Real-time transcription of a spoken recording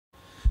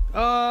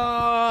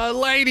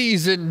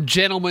Ladies and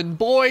gentlemen,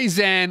 boys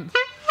and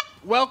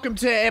welcome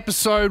to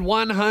episode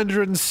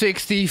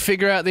 160.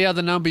 Figure out the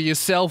other number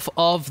yourself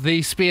of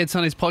the Spearhead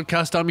Sundays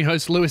podcast. I'm your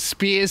host, Lewis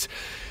Spears.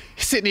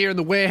 Sitting here in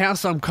the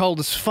warehouse. I'm cold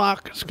as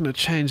fuck. Just going to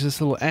change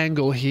this little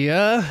angle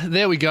here.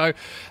 There we go.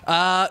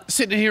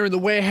 Sitting here in the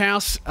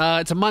warehouse.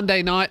 It's a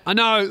Monday night. I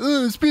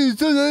know.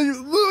 Spears,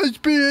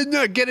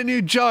 no, get a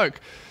new joke.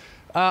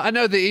 I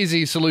know the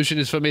easy solution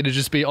is for me to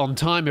just be on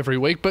time every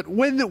week, but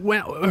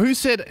who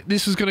said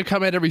this was going to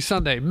come out every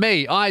Sunday?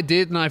 Me. I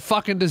did, and I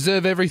fucking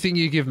deserve everything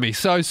you give me.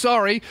 So,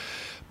 sorry.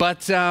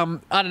 But, I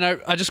don't know,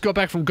 I just got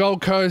back from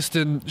Gold Coast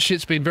and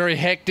shit's been very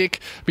hectic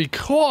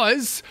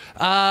because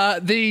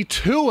the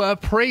tour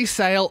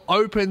pre-sale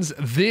opens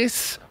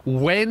this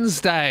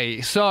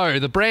Wednesday. So,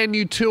 the brand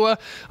new tour,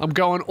 I'm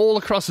going all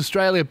across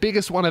Australia,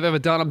 biggest one I've ever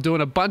done. I'm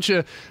doing a bunch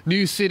of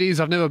new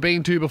cities I've never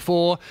been to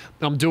before.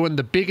 I'm doing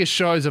the biggest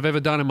shows I've ever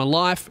done in my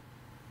life.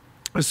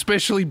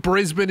 Especially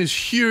Brisbane is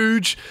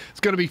huge. It's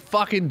going to be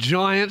fucking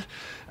giant.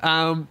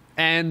 Yeah,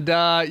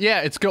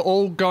 it's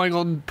all going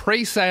on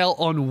pre-sale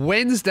on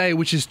Wednesday,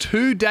 which is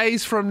 2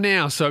 days from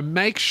now. So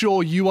make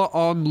sure you are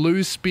on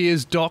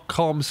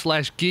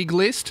lewisspears.com/gig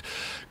list.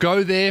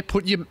 Go there,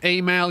 put your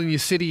email and your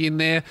city in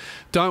there.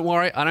 Don't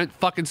worry, I don't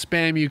fucking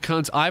spam you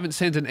cunts. I haven't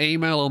sent an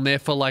email on there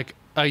for like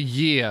a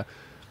year.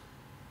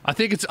 I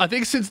think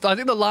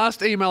the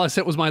last email I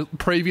sent was my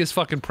previous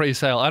fucking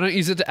pre-sale. I don't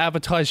use it to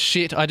advertise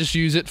shit. I just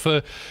use it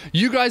for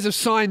you guys have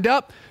signed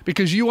up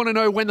because you want to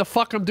know when the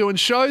fuck I'm doing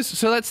shows.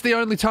 So that's the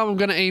only time I'm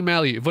going to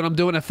email you, when I'm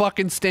doing a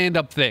fucking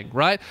stand-up thing,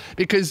 right?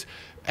 Because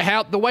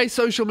the way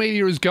social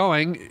media is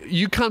going,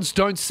 you cunts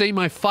don't see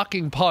my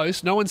fucking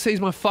post. No one sees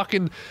my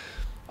fucking...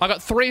 I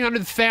got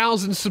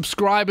 300,000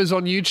 subscribers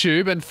on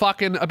YouTube and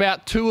fucking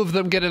about 2 of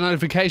them get a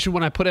notification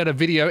when I put out a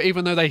video,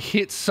 even though they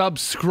hit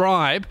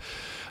subscribe.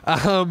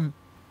 So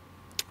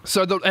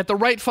at the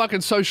rate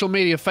fucking social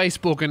media,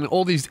 Facebook and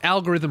all these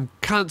algorithm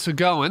cunts are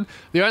going,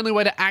 the only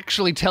way to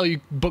actually tell you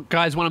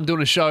guys when I'm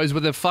doing a show is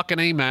with a fucking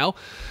email.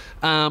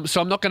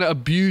 So I'm not going to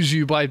abuse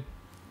you by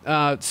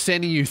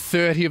sending you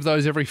 30 of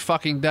those every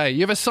fucking day.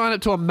 You ever sign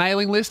up to a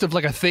mailing list of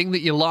like a thing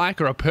that you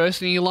like or a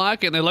person you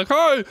like and they're like,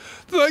 "Hey,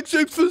 thanks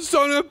for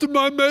signing up to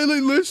my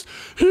mailing list.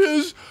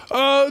 Here's 3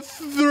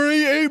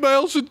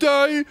 emails a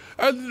day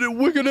and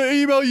we're going to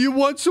email you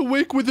once a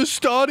week with a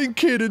starting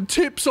kit and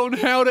tips on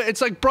how to..." It's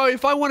like, bro,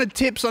 if I wanted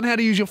tips on how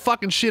to use your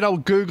fucking shit, I'll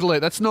Google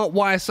it. That's not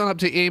why I sign up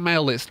to your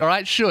email list, all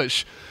right?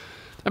 Shush.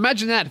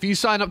 Imagine that. If you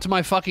sign up to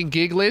my fucking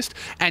gig list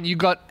and you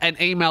got an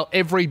email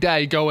every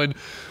day going...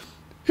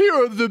 Here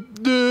are the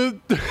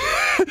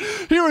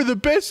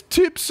best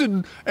tips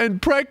and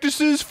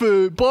practices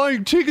for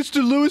buying tickets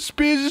to Lewis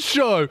Spears'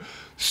 show.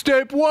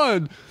 Step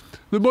 1.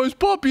 The most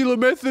popular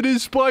method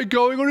is by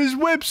going on his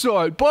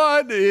website.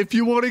 But if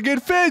you want to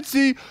get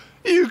fancy,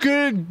 you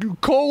can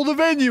call the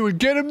venue and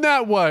get him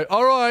that way.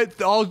 All right,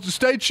 I'll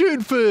stay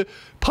tuned for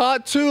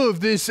part 2 of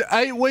this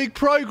 8-week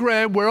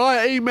program where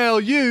I email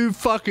you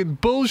fucking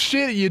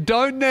bullshit you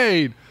don't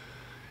need.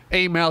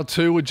 Email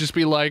 2 would just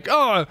be like,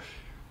 "Oh,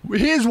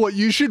 here's what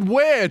you should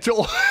wear to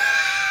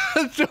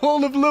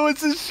all of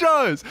Lewis's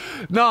shows."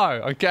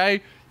 No,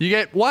 okay? You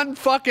get one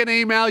fucking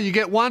email, you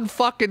get one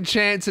fucking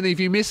chance, and if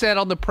you miss out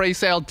on the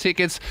pre-sale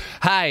tickets,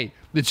 hey,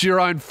 it's your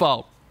own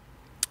fault.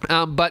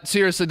 But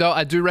seriously though,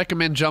 I do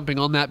recommend jumping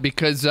on that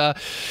because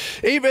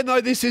even though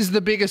this is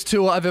the biggest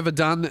tour I've ever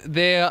done,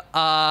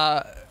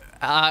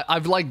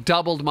 I've like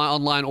doubled my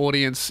online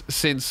audience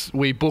since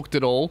we booked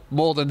it all.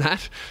 More than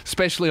that,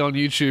 especially on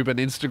YouTube and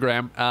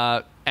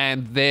Instagram.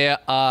 And there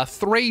are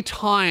 3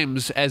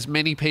 times as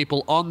many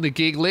people on the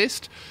gig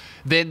list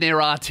than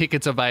there are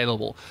tickets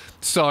available.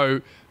 So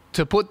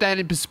to put that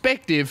in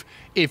perspective,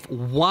 if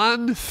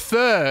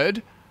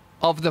 1/3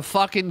 of the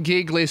fucking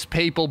gig list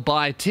people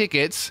buy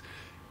tickets,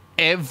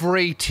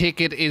 every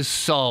ticket is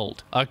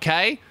sold,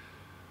 okay?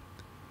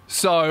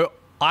 So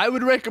I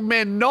would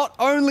recommend not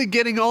only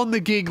getting on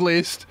the gig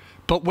list,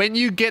 but when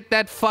you get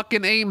that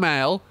fucking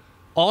email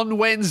on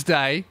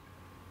Wednesday,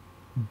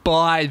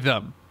 buy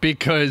them.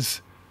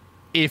 Because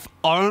if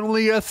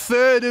only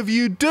 1/3 of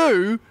you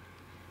do,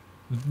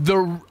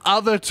 the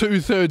other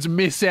 2/3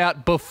 miss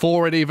out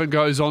before it even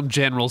goes on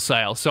general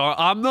sale. So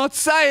I'm not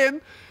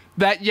saying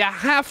that you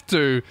have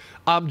to.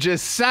 I'm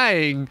just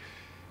saying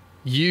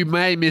you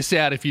may miss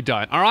out if you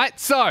don't. All right?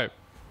 So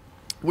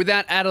with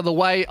that out of the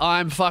way,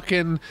 I'm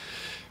fucking...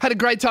 had a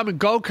great time in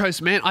Gold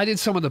Coast, man. I did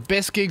some of the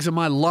best gigs of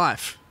my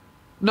life.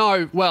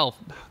 No, well,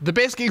 the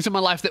best gigs of my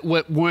life that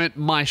weren't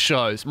my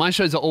shows. My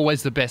shows are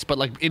always the best, but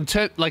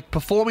like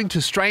performing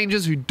to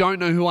strangers who don't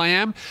know who I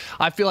am,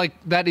 I feel like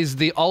that is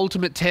the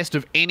ultimate test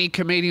of any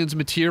comedian's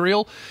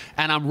material.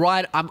 And I'm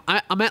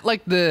at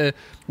like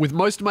with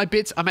most of my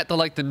bits, I'm at the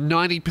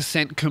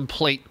 90%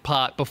 complete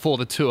part before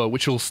the tour,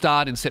 which will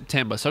start in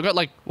September. So I got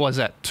what is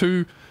that,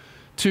 2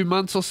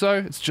 months or so?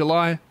 It's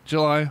July,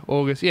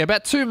 August. Yeah,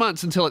 about 2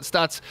 months until it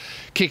starts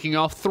kicking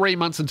off. 3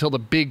 months until the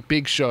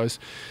big shows.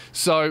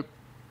 So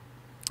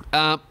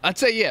I'd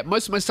say, yeah,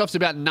 most of my stuff's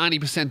about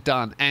 90%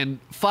 done. And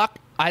fuck,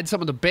 I had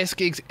some of the best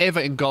gigs ever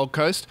in Gold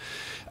Coast,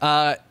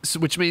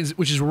 which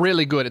is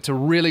really good. It's a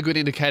really good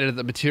indicator that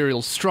the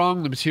material's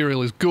strong, the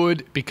material is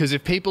good, because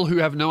if people who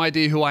have no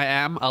idea who I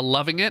am are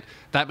loving it,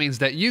 that means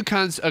that you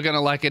cunts are going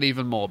to like it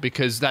even more,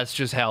 because that's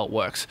just how it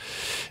works.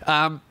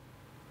 Bro,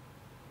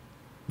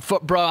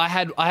 I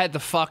had the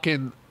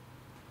fucking...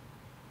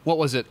 What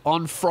was it?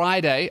 On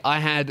Friday, I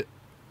had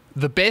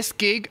the best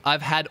gig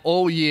I've had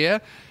all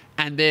year,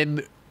 and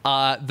then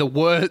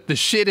the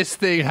shittest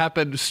thing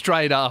happened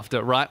straight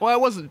after, right? Well, it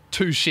wasn't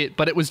too shit,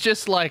 but it was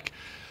just like...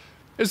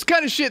 It's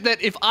kind of shit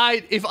that if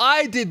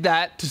I did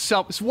that to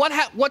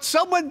what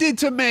someone did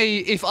to me,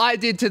 if I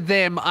did to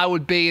them, I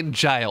would be in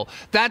jail.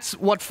 That's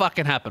what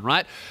fucking happened,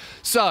 right?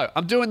 So,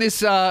 I'm doing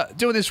this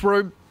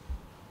room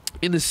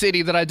in the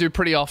city that I do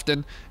pretty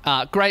often.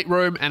 Great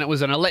room, and it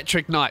was an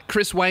electric night.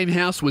 Chris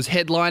Wainhouse was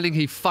headlining.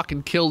 He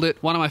fucking killed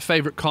it. One of my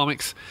favorite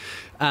comics.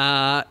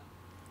 Everyone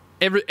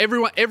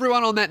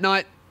on that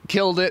night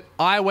killed it.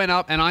 I went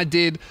up and I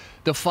did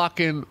the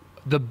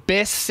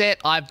best set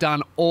I've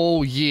done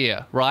all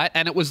year, right?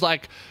 And it was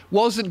like,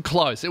 wasn't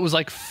close. It was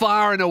like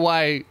far and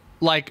away,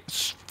 like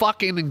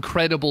fucking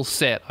incredible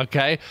set,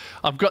 okay?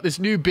 I've got this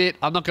new bit,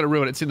 I'm not going to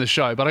ruin it, it's in the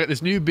show, but I got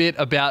this new bit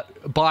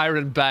about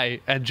Byron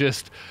Bay and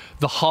just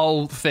the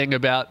whole thing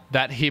about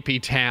that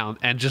hippie town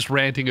and just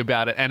ranting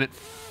about it, and it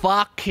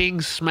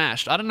fucking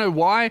smashed. I don't know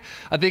why.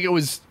 I think it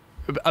was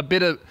a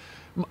bit of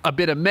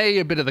me,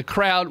 a bit of the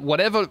crowd,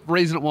 whatever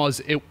reason it was,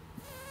 it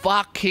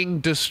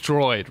fucking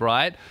destroyed,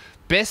 right?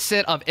 Best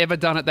set I've ever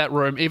done at that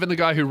room. Even the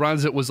guy who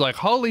runs it was like,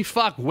 holy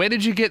fuck, where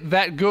did you get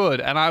that good?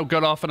 And I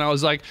got off and I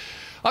was like,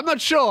 I'm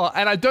not sure,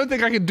 and I don't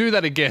think I can do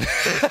that again.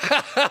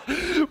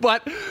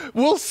 But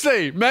we'll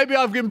see. Maybe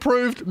I've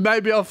improved,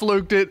 maybe I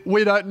fluked it.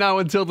 We don't know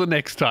until the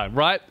next time,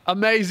 right?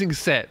 Amazing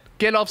set.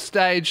 Get off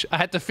stage. I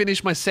had to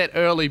finish my set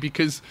early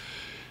because...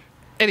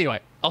 Anyway,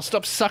 I'll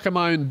stop sucking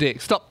my own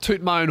dick. Stop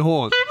tooting my own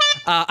horn.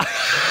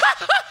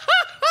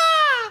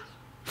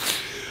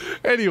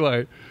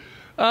 Anyway,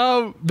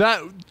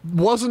 that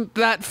wasn't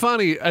that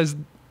funny as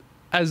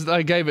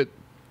I gave it.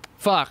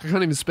 Fuck, I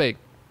can't even speak.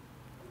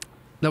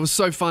 That was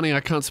so funny I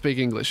can't speak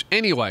English.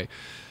 Anyway,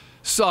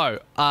 so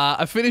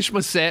I finished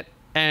my set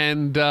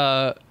and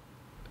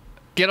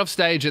get off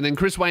stage, and then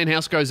Chris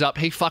Wainhouse goes up.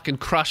 He fucking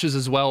crushes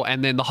as well,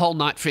 and then the whole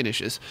night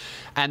finishes.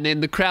 And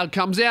then the crowd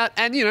comes out,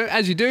 and, you know,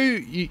 as you do,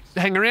 you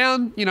hang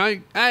around, you know,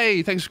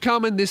 hey, thanks for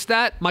coming, this,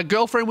 that. My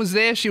girlfriend was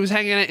there. She was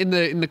hanging out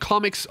in the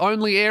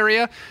comics-only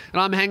area,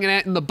 and I'm hanging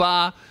out in the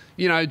bar,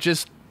 you know,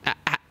 just...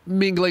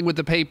 mingling with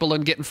the people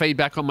and getting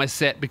feedback on my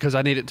set because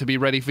I need it to be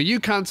ready for you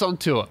cunts on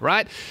tour,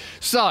 right?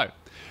 So,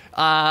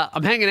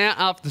 I'm hanging out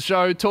after the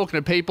show, talking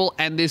to people,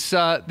 and this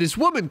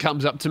woman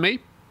comes up to me.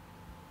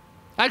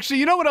 Actually,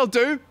 you know what I'll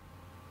do?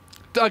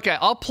 Okay,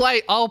 I'll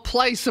play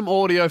some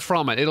audio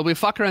from it. It'll be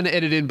fuck around to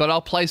edit in, but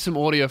I'll play some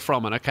audio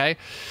from it, okay?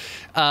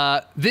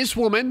 This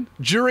woman,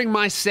 during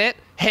my set,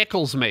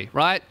 heckles me,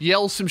 right?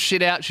 Yells some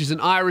shit out. She's an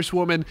Irish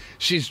woman.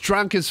 She's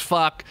drunk as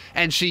fuck,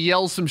 and she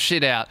yells some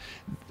shit out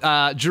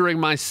during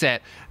my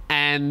set.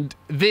 And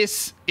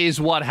this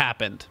is what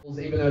happened.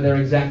 Even though they're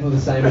exactly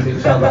the same as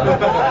each other.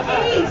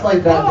 It's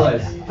like that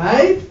place.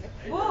 Hey?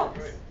 Walks.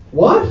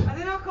 What? Are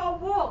they not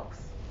called walks?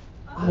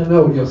 I don't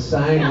know what you're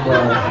saying,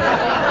 bro.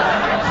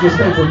 She just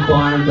came from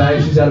Byron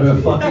Bay. She's out of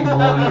her fucking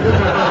mind.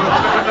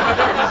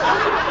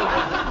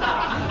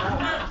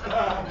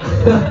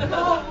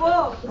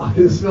 I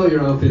can smell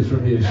your armpits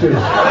from here. Shoot.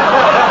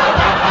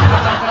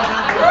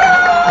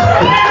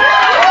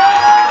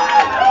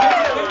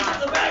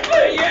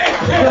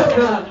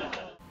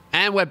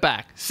 And we're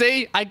back.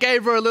 See, I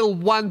gave her a little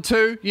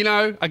 1-2, you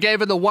know, I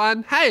gave her the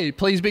 1, hey,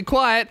 please be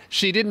quiet.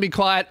 She didn't be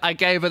quiet. I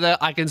gave her the,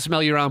 I can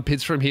smell your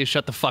armpits from here,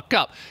 shut the fuck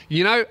up.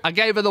 You know, I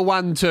gave her the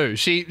 1-2.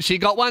 She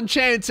got one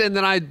chance and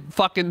then I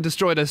fucking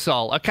destroyed her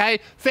soul, okay?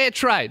 Fair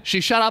trade.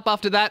 She shut up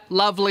after that.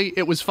 Lovely.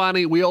 It was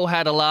funny. We all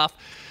had a laugh.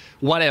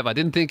 Whatever.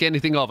 Didn't think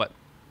anything of it.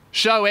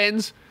 Show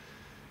ends.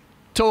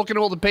 Talking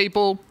to all the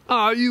people.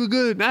 Oh, you were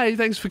good. Hey,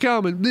 thanks for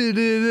coming.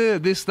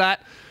 This,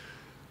 that.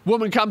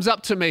 Woman comes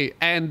up to me,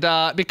 and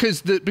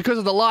because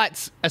of the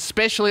lights,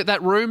 especially at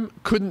that room,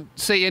 couldn't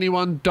see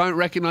anyone, don't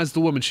recognize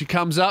the woman. She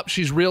comes up,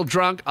 she's real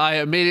drunk. I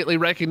immediately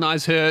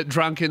recognize her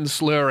drunken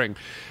slurring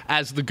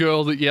as the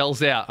girl that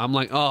yells out. I'm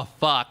like, oh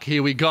fuck,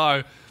 here we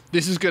go.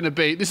 This is gonna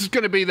be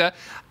the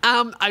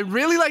I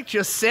really liked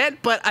your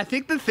set, but I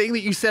think the thing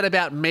that you said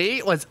about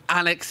me was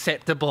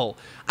unacceptable.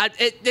 I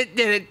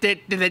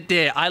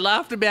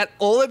laughed about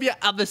all of your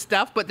other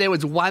stuff, but there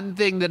was one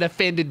thing that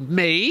offended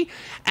me,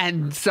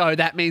 and so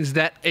that means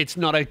that it's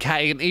not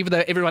okay. And even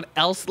though everyone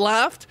else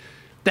laughed,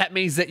 that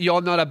means that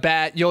you're not a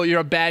bad, you're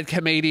a bad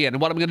comedian.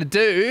 And what I'm going to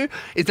do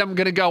is I'm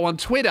going to go on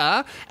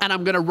Twitter and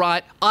I'm going to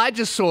write, I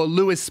just saw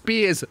Lewis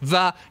Spears,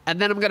 and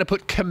then I'm going to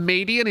put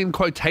comedian in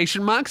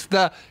quotation marks,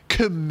 the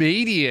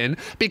comedian,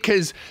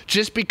 because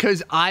just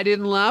because I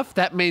didn't laugh,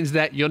 that means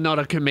that you're not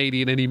a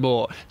comedian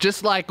anymore.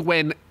 Just like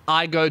when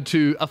I go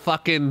to a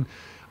fucking...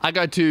 I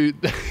go to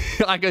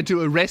I go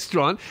to a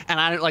restaurant and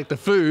I don't like the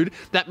food,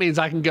 that means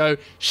I can go,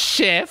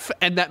 chef,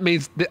 and that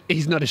means that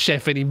he's not a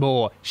chef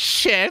anymore.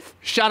 Chef,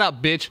 shut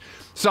up, bitch.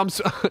 So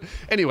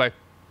anyway,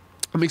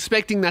 I'm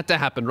expecting that to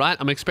happen, right?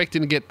 I'm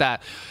expecting to get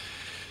that.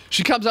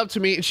 She comes up to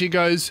me and she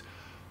goes,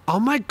 oh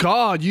my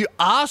God, you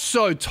are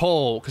so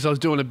tall. Because I was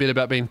doing a bit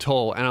about being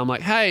tall. And I'm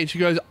like, hey. And she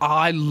goes,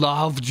 I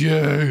loved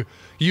you.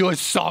 You were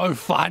so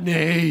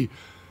funny.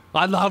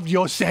 I loved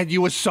your set.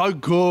 You were so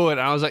good.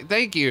 And I was like,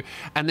 thank you.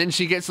 And then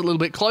she gets a little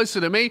bit closer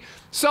to me.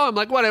 So I'm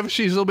like, whatever.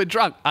 She's a little bit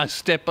drunk. I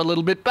step a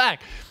little bit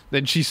back.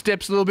 Then she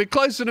steps a little bit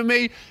closer to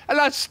me, and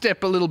I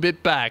step a little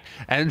bit back.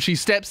 And she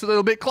steps a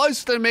little bit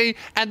closer to me,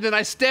 and then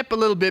I step a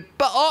little bit,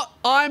 but oh,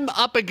 I'm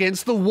up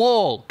against the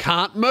wall.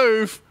 Can't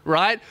move,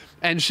 right?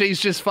 And she's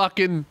just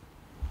fucking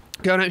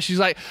going up. She's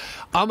like,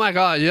 oh my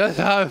God, you're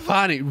so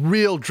funny.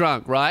 Real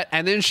drunk, right?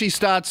 And then she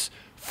starts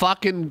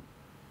fucking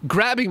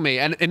grabbing me.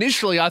 And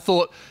initially I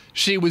thought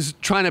she was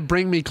trying to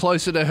bring me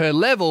closer to her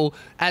level,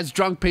 as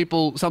drunk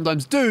people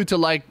sometimes do, to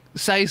like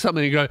say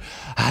something and go,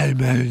 hey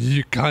man,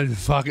 you can't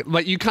fucking,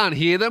 like you can't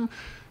hear them.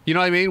 You know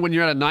what I mean? When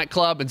you're at a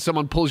nightclub and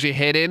someone pulls your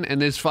head in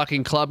and there's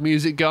fucking club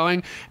music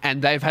going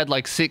and they've had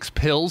like 6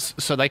 pills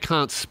so they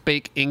can't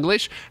speak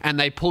English, and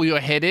they pull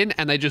your head in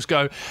and they just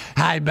go,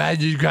 hey man,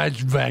 you guys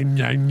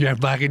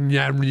fucking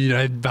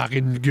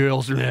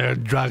girls,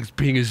 drugs,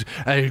 pingers,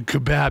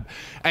 kebab.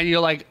 And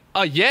you're like,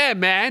 oh yeah,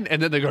 man.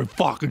 And then they go,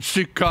 fucking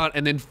shit, cunt,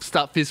 and then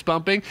start fist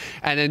bumping.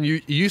 And then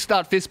you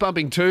start fist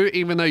bumping too,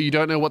 even though you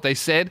don't know what they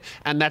said.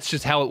 And that's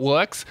just how it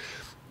works.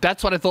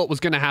 That's what I thought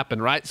was going to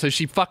happen, right? So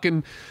she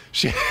fucking,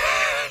 she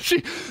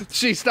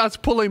starts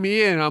pulling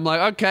me in. I'm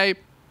like, okay.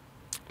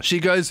 She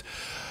goes,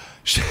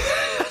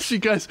 she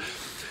goes,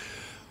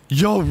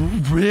 you're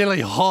really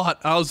hot.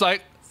 I was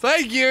like,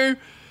 thank you.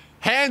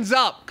 Hands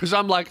up, because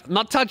I'm like,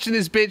 not touching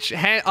this bitch.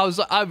 I was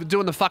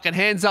doing the fucking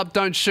hands up,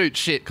 don't shoot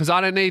shit, because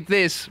I don't need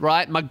this,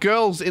 right? My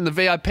girl's in the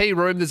VIP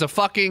room.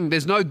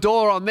 There's no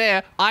door on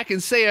there. I can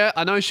see her.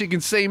 I know she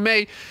can see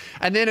me.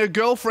 And then her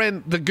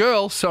girlfriend,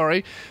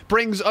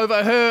 brings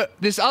over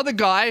this other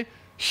guy,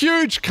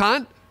 huge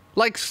cunt,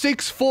 like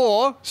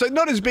 6'4", so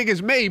not as big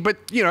as me, but,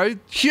 you know,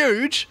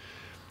 huge.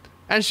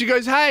 And she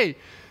goes, hey,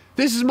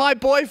 this is my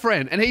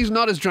boyfriend. And he's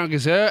not as drunk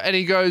as her. And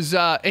he goes,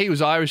 he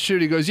was Irish too.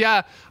 He goes,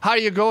 yeah, how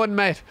you going,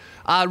 mate?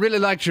 I really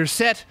liked your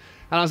set.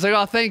 And I was like,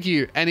 oh, thank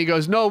you. And he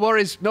goes, no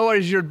worries,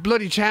 you're a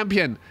bloody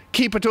champion.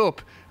 Keep it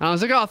up. And I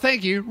was like, oh,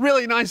 thank you.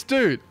 Really nice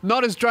dude.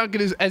 Not as drunk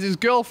as his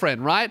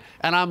girlfriend, right?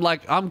 And I'm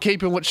like, I'm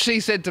keeping what she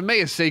said to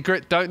me a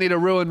secret. Don't need to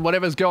ruin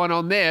whatever's going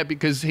on there,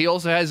 because he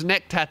also has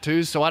neck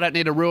tattoos, so I don't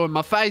need to ruin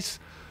my face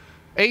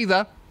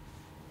either.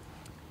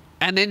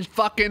 And then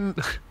fucking...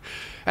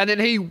 And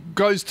then he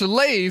goes to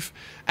leave,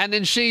 and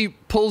then she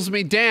pulls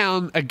me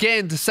down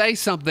again to say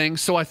something,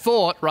 so I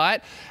thought,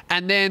 right?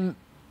 And then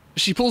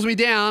she pulls me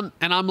down,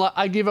 and I'm like,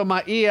 I give her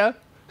my ear.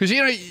 Because,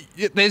 you know,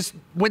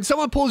 when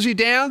someone pulls you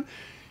down,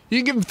 you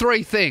can give them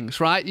 3 things,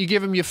 right? You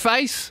give them your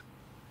face,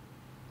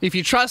 if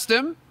you trust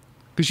them,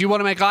 because you want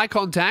to make eye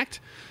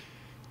contact.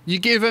 You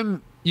give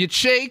them your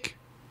cheek,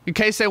 in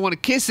case they want to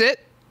kiss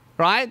it,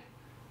 right?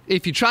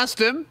 If you trust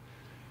them.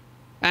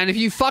 And if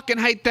you fucking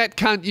hate that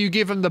cunt, you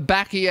give him the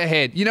back of your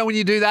head. You know when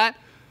you do that?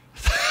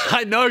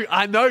 I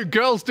know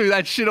girls do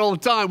that shit all the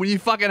time. When you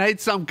fucking hate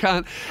some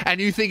cunt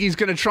and you think he's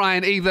going to try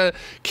and either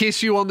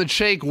kiss you on the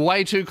cheek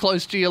way too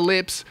close to your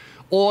lips,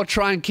 or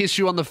try and kiss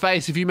you on the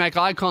face if you make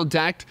eye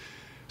contact.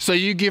 So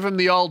you give him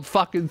the old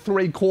fucking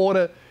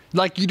 3/4,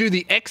 like you do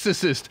The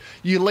Exorcist.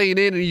 You lean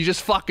in and you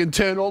just fucking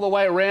turn all the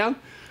way around.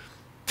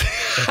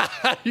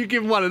 You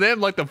give him one of them,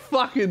 like the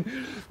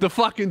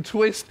fucking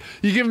twist.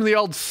 You give him the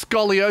old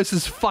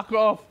scoliosis fuck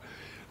off.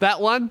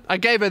 That one, I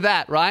gave her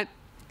that, right?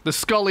 The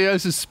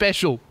scoliosis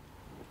special.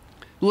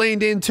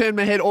 Leaned in, turned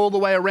my head all the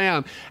way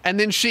around. And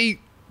then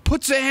she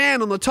puts her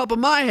hand on the top of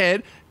my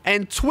head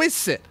and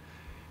twists it.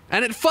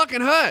 And it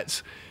fucking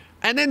hurts.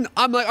 And then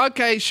I'm like,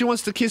 okay, she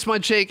wants to kiss my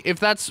cheek. If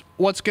that's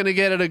what's going to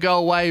get her to go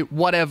away,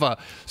 whatever.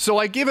 So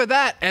I give her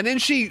that. And then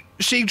she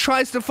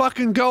tries to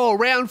fucking go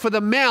around for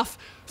the mouth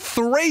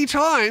 3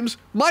 times.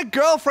 My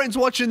girlfriend's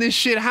watching this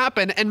shit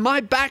happen, and my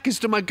back is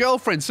to my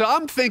girlfriend. So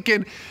I'm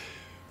thinking,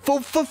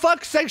 for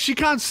fuck's sake, she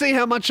can't see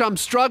how much I'm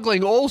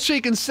struggling. All she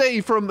can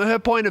see from her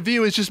point of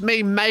view is just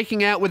me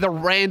making out with a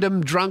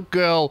random drunk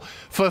girl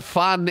for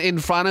fun in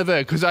front of her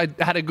because I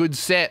had a good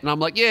set. And I'm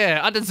like, yeah,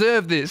 I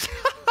deserve this.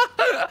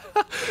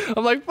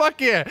 I'm like,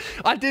 fuck yeah.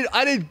 I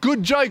did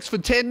good jokes for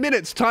 10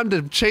 minutes. Time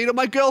to cheat on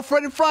my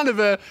girlfriend in front of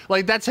her.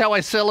 Like, that's how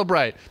I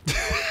celebrate.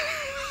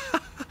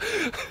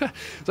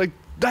 It's like,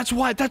 that's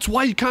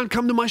why you can't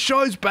come to my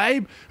shows,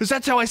 babe, because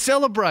that's how I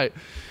celebrate.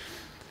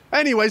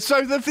 Anyway, so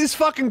if this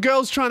fucking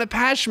girl's trying to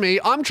pash me,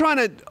 I'm trying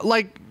to,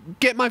 like,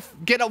 get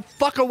a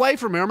fuck away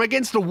from her. I'm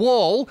against a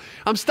wall.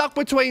 I'm stuck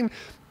between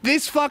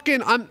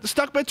fucking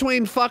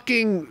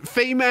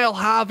female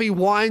Harvey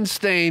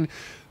Weinstein,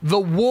 the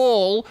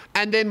wall,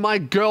 and then my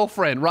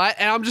girlfriend, right?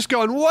 And I'm just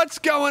going, what's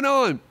going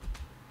on?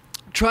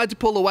 Tried to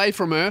pull away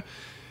from her.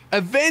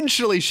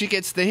 Eventually, she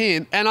gets the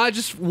hint, and I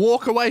just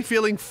walk away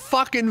feeling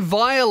fucking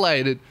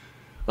violated.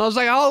 I was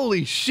like,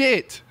 holy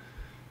shit.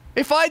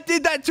 If I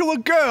did that to a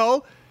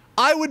girl,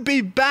 I would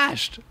be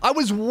bashed. I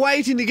was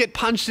waiting to get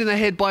punched in the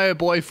head by her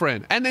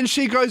boyfriend. And then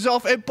she goes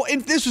off, and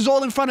this was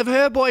all in front of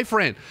her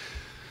boyfriend.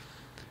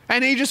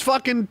 And he just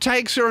fucking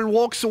takes her and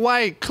walks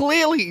away,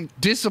 clearly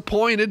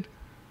disappointed.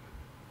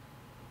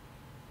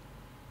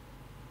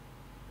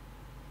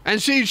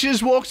 And she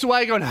just walks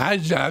away going,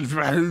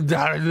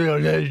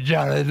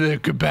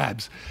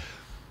 kebabs.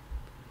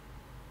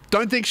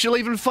 Don't think she'll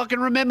even fucking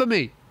remember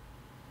me.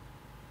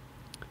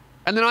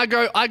 And then I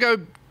go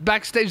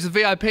backstage to the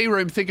VIP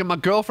room thinking my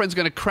girlfriend's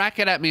going to crack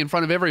it at me in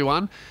front of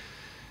everyone.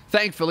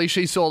 Thankfully,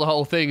 she saw the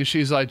whole thing and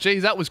she's like,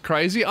 geez, that was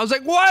crazy. I was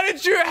like, why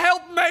did you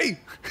help me?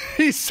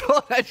 You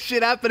saw that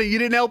shit happening. You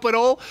didn't help at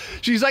all.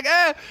 She's like,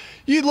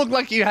 you look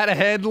like you had a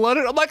handle on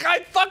it. I'm like, I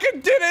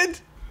fucking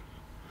didn't.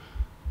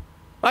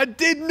 I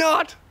did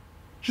not.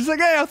 She's like,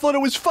 hey, I thought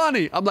it was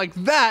funny. I'm like,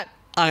 that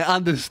I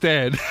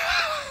understand.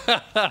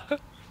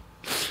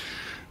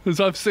 Because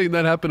I've seen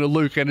that happen to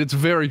Luke and it's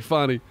very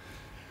funny.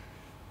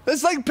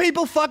 It's like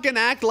people fucking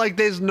act like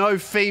there's no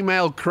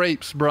female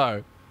creeps,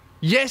 bro.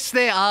 Yes,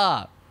 there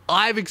are.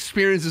 I've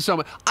experienced it so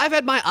much. I've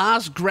had my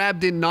ass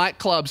grabbed in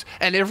nightclubs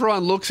and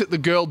everyone looks at the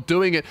girl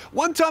doing it.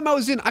 One time I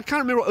was in, I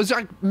can't remember, it was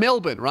like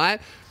Melbourne, right?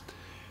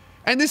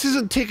 And this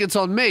isn't tickets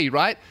on me,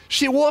 right?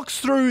 She walks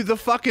through the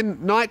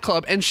fucking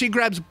nightclub and she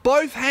grabs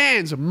both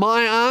hands,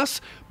 my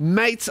ass,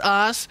 mate's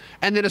ass,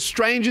 and then a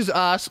stranger's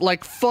ass,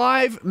 like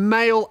 5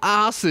 male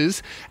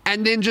asses,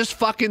 and then just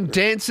fucking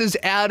dances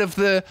out of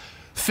the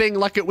thing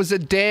like it was a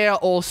dare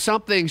or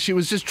something. She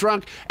was just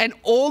drunk. And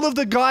all of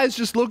the guys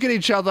just look at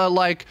each other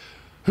like,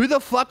 who the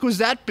fuck was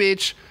that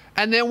bitch?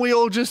 And then we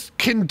all just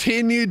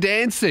continue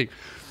dancing.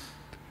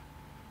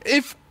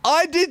 If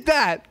I did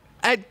that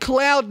at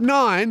Cloud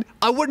 9,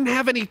 I wouldn't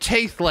have any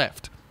teeth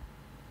left.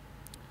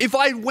 If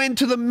I went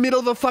to the middle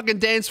of the fucking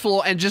dance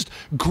floor and just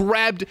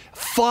grabbed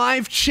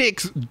 5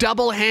 chicks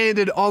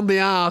double-handed on the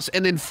ass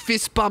and then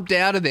fist bumped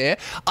out of there,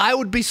 I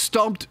would be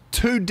stomped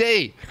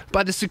 2D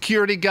by the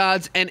security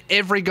guards and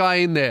every guy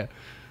in there.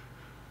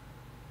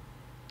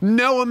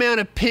 No amount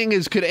of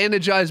pingers could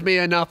energize me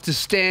enough to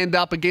stand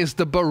up against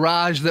the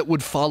barrage that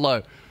would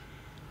follow.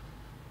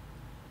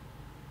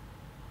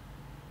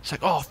 It's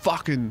like, oh,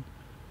 fucking...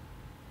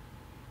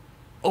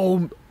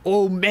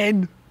 all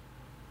men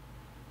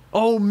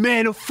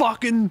are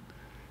fucking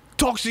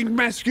toxic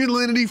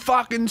masculinity,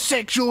 fucking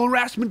sexual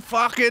harassment,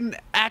 fucking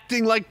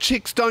acting like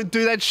chicks don't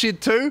do that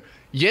shit too.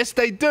 Yes,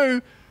 they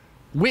do.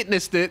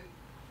 Witnessed it.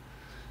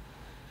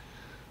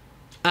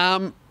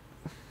 But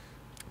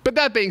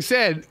that being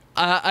said,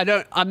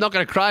 I'm not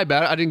going to cry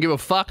about it. I didn't give a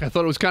fuck. I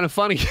thought it was kind of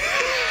funny.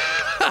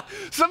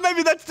 So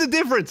maybe that's the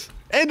difference.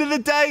 End of the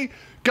day,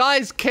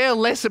 guys care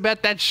less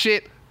about that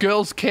shit.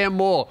 Girls care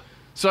more.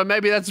 So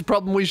maybe that's a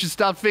problem we should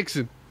start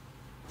fixing.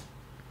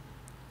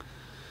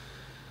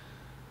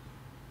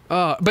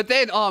 But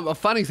then, a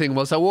funny thing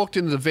was I walked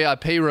into the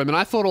VIP room and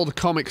I thought all the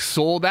comics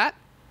saw that,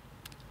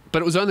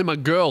 but it was only my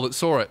girl that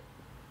saw it.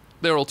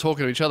 They were all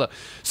talking to each other.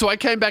 So I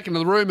came back into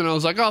the room and I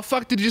was like, oh,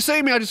 fuck, did you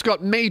see me? I just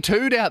got Me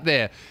Too'd out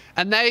there.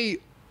 And they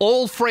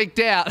all freaked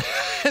out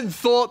and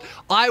thought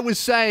I was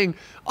saying,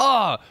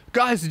 oh,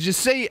 guys, did you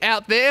see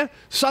out there?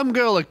 Some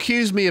girl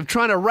accused me of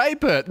trying to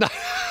rape her.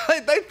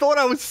 They thought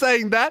I was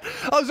saying that.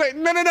 I was like,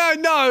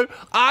 no.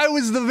 I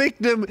was the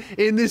victim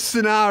in this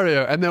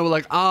scenario. And they were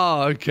like,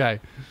 oh, okay.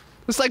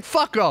 It's like,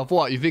 fuck off.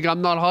 What, you think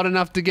I'm not hot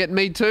enough to get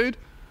Me Too'd?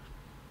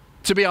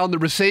 To be on the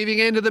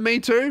receiving end of the Me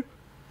Too?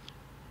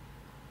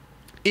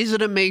 Is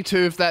it a Me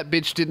Too if that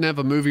bitch didn't have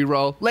a movie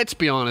role? Let's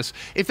be honest.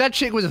 If that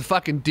chick was a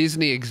fucking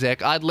Disney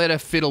exec, I'd let her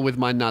fiddle with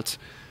my nuts.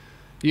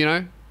 You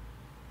know?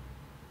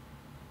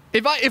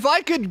 If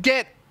I could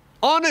get,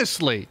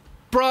 honestly,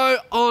 bro,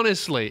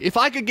 honestly, if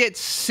I could get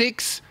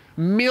 $6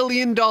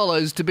 million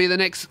to be the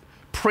next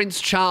Prince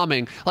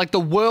Charming, like the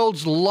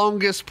world's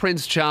longest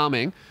Prince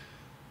Charming,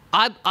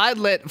 I'd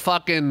let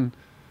fucking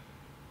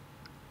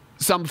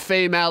some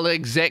female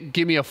exec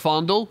give me a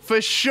fondle,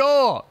 for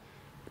sure.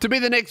 To be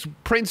the next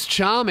Prince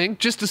Charming,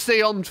 just to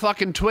see on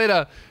fucking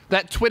Twitter,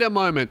 that Twitter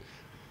moment.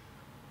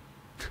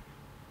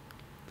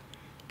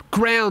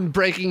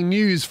 Groundbreaking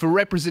news for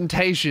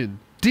representation.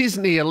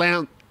 Disney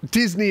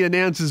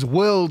announces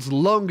world's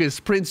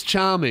longest Prince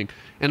Charming.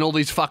 And all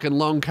these fucking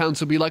long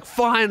cunts will be like,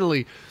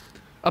 finally,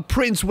 a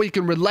prince we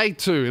can relate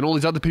to. And all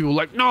these other people are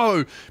like,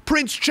 no,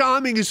 Prince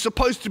Charming is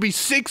supposed to be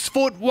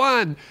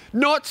 6'1",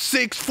 not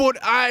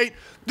 6'8".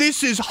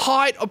 This is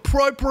height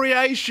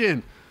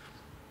appropriation.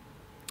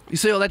 You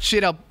see all that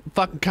shit how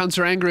fucking cunts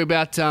are angry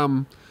about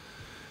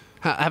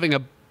having a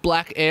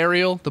black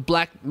Ariel, the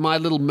black My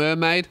Little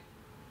Mermaid?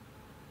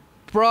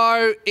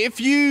 Bro,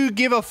 if you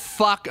give a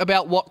fuck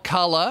about what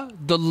colour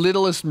the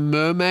Littlest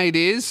Mermaid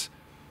is,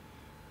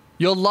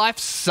 your life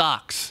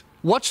sucks.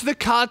 Watch the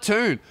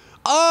cartoon.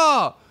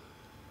 Oh,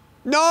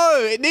 no,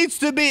 it needs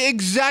to be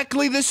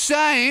exactly the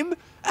same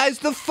as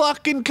the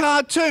fucking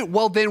cartoon.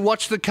 Well, then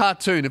watch the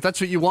cartoon if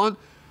that's what you want.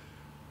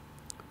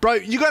 Bro,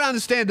 you gotta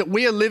understand that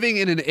we are living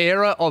in an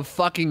era of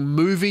fucking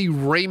movie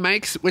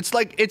remakes. It's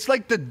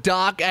like the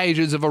dark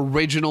ages of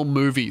original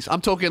movies. I'm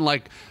talking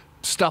like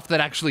stuff that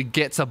actually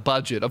gets a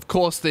budget. Of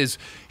course, there's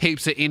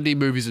heaps of indie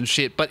movies and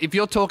shit, but if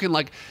you're talking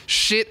like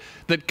shit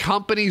that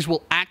companies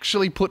will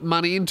actually put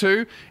money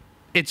into,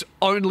 it's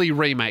only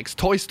remakes.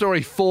 Toy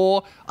Story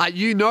 4,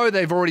 you know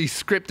they've already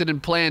scripted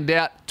and planned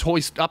out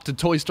up to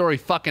Toy Story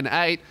fucking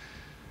 8.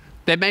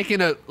 They're making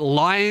a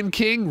Lion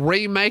King,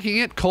 remaking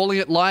it, calling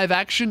it live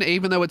action,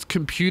 even though it's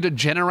computer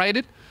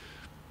generated.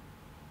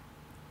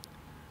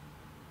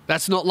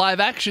 That's not live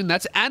action,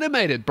 that's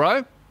animated,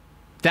 bro.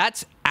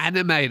 That's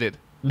animated,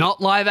 not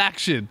live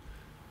action.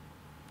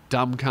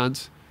 Dumb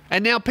cunts.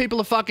 And now people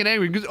are fucking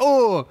angry because,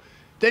 oh,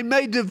 they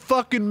made the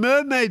fucking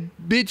mermaid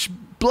bitch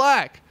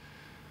black.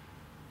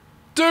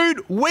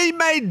 Dude, we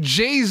made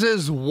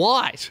Jesus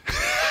white.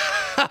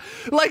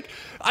 Like,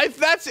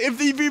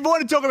 if you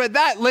want to talk about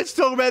that, let's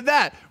talk about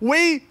that.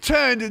 We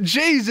turned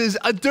Jesus,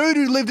 a dude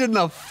who lived in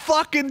the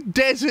fucking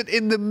desert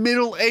in the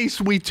Middle East,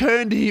 we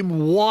turned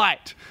him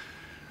white.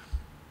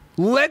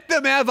 Let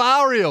them have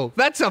Ariel.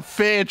 That's a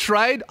fair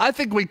trade. I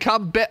think we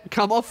come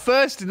off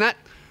first in that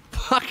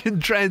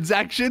fucking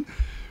transaction.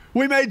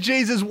 We made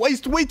Jesus.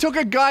 We took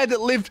a guy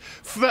that lived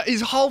for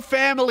his whole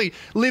family,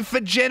 lived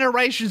for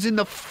generations in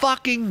the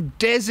fucking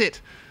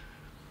desert.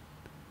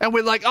 And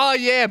we're like, oh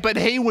yeah, but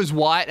he was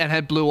white and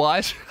had blue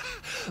eyes.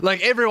 Like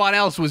everyone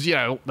else was, you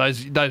know,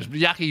 those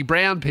yucky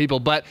brown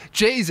people. But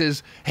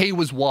Jesus, he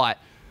was white.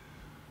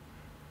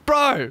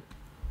 Bro,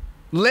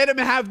 let him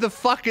have the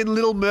fucking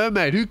Little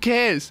Mermaid. Who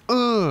cares?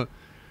 The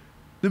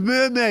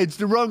mermaid's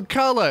the wrong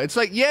color. It's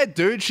like, yeah,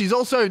 dude, she's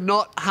also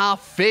not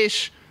half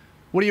fish.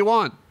 What do you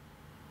want?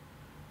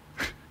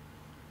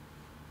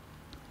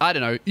 I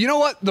don't know. You know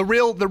what the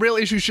real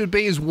issue should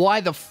be is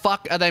why the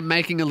fuck are they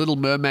making a Little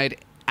Mermaid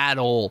at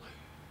all?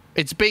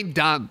 It's been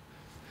done.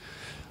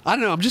 I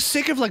don't know. I'm just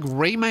sick of like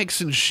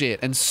remakes and shit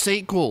and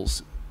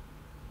sequels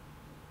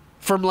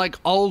from like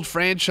old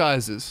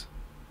franchises.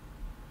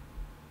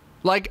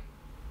 Like,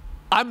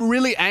 I'm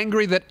really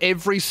angry that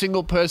every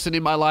single person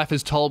in my life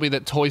has told me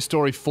that Toy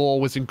Story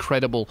 4 was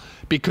incredible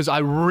because I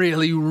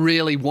really,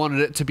 really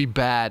wanted it to be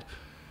bad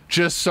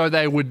just so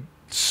they would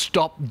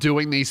stop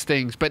doing these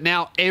things. But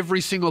now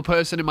every single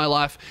person in my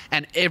life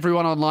and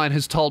everyone online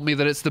has told me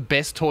that it's the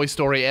best Toy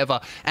Story ever,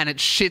 and it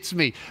shits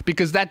me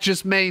because that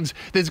just means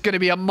there's going to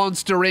be a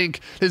Monster Inc.,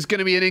 there's going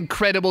to be an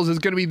Incredibles, there's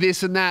going to be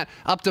this and that,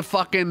 up to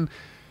fucking,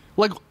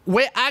 like,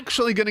 we're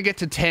actually going to get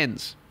to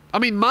 10s. I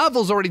mean,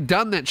 Marvel's already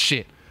done that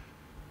shit.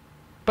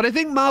 But I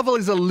think Marvel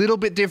is a little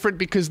bit different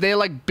because they're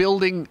like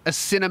building a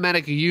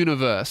cinematic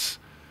universe.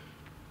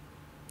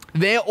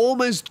 They're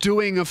almost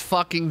doing a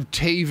fucking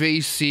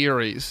TV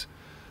series.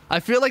 I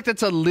feel like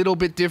that's a little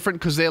bit different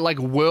because they're like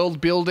world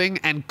building,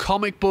 and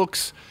comic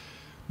books,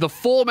 the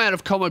format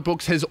of comic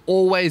books has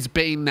always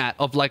been that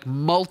of like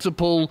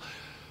multiple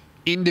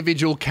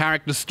individual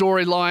character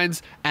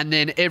storylines and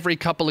then every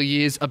couple of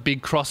years a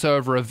big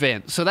crossover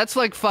event. So that's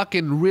like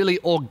fucking really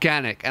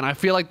organic, and I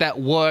feel like that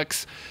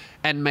works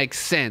and makes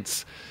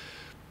sense.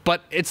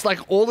 But it's like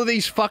all of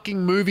these fucking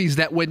movies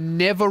that were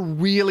never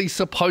really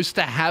supposed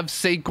to have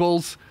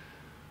sequels,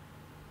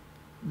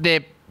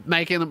 they're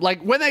making them.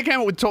 Like, when they came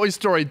up with Toy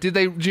Story, do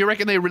you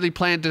reckon they really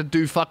planned to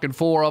do fucking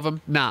 4 of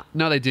them? Nah,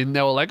 no they didn't.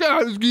 They were like,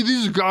 oh, let's give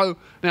this a go.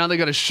 Now they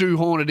got to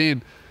shoehorn it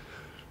in.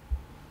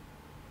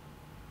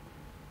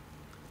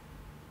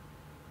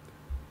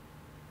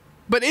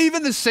 But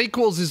even the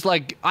sequels is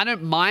like, I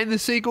don't mind the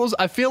sequels.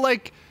 I feel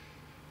like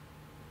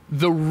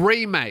the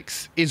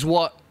remakes is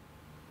what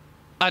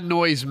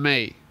annoys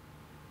me.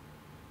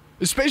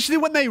 Especially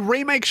when they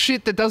remake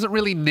shit that doesn't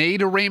really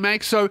need a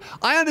remake. So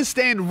I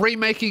understand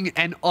remaking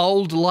an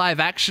old live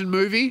action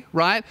movie,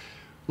 right?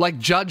 Like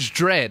Judge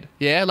Dredd,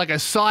 yeah? Like a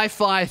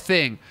sci-fi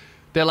thing.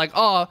 They're like,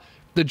 oh,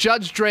 the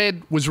Judge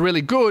Dredd was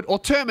really good. Or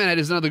Terminator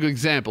is another good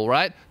example,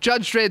 right?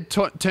 Judge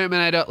Dredd,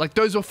 Terminator, like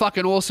those were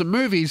fucking awesome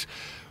movies.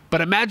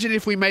 But imagine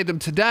if we made them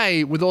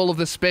today with all of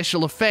the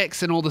special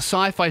effects and all the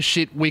sci-fi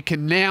shit we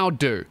can now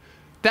do.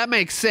 That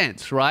makes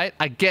sense, right?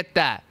 I get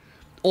that.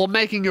 Or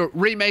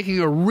remaking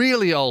a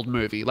really old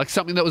movie, like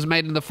something that was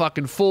made in the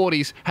fucking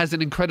 40s, has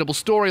an incredible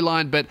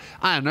storyline, but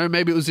I don't know,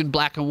 maybe it was in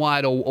black and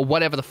white or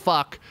whatever the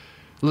fuck.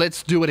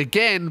 Let's do it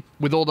again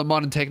with all the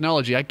modern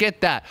technology. I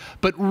get that.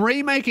 But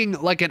remaking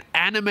like an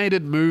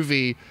animated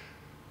movie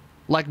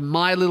like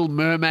My Little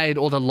Mermaid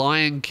or The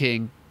Lion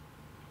King,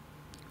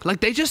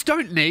 like they just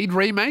don't need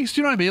remakes.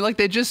 Do you know what I mean? Like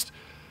they're just...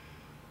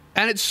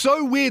 And it's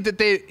so weird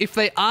that if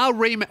they are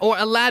or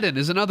Aladdin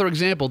is another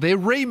example. They're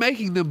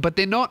remaking them, but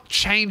they're not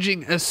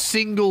changing a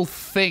single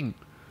thing.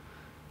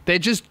 They're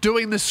just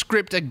doing the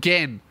script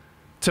again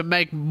to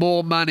make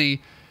more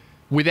money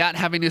without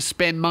having to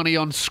spend money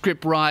on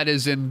script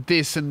writers and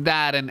this and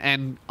that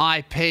and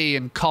IP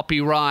and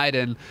copyright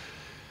and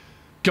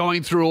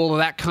going through all of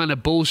that kind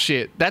of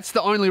bullshit. That's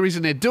the only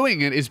reason they're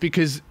doing it, is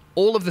because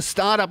all of the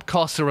startup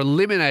costs are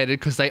eliminated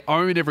because they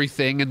own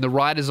everything and the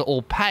writers are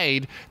all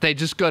paid. They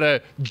just got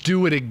to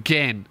do it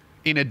again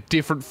in a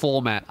different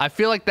format. I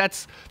feel like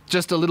that's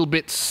just a little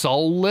bit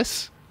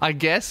soulless, I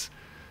guess,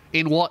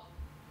 in what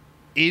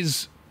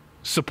is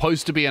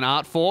supposed to be an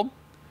art form,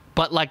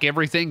 but like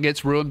everything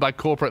gets ruined by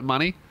corporate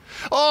money.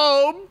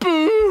 Oh,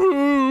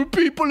 boo!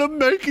 People are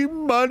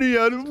making money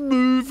out of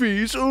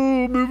movies.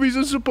 Oh, movies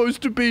are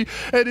supposed to be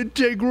an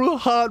integral,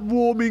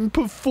 heartwarming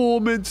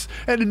performance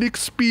and an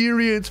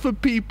experience for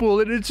people,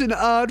 and it's an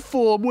art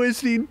form.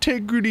 Where's the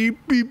integrity?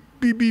 Beep,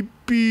 beep, beep,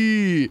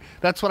 beep.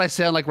 That's what I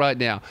sound like right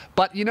now.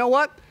 But you know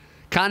what?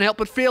 Can't help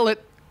but feel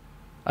it.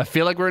 I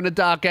feel like we're in a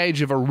dark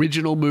age of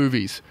original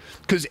movies.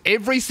 Because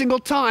every single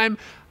time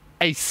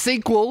a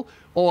sequel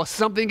or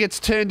something gets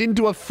turned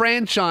into a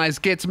franchise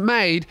gets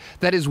made,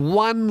 that is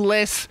one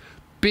less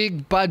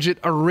big budget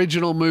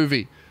original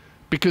movie.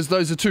 Because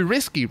those are too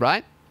risky,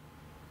 right?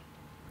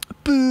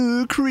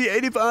 Boo,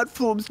 creative art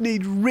forms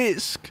need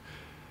risk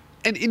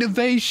and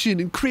innovation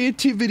and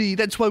creativity.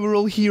 That's why we're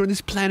all here on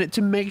this planet,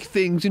 to make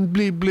things and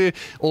blah, blah.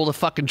 All the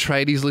fucking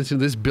tradies listening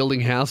to this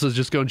building houses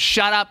just going,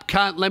 shut up,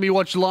 cunt, let me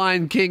watch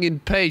Lion King in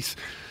peace.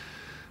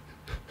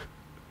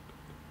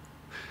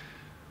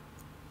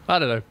 I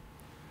don't know.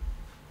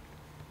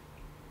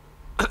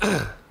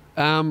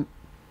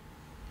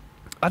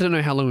 I don't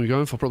know how long we're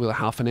going for, probably like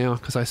half an hour,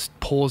 because I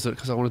paused it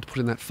because I wanted to put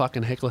in that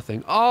fucking Heckler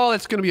thing. Oh,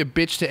 that's going to be a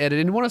bitch to edit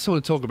in. What else I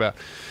want to talk about?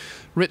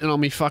 Written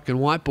on me fucking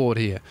whiteboard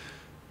here.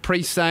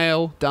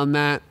 Pre-sale, done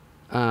that.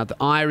 The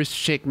Irish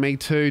chick, me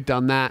too,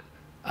 done that.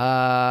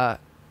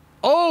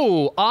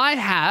 Oh, I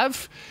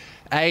have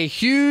a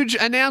huge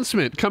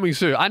announcement coming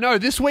soon. I know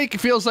this week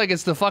feels like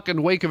it's the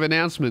fucking week of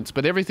announcements,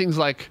 but everything's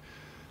like...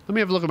 Let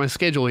me have a look at my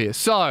schedule here.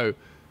 So,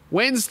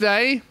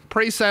 Wednesday,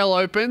 pre-sale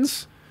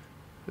opens.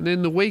 And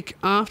then the week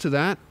after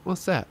that,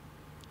 what's that?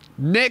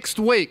 Next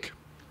week.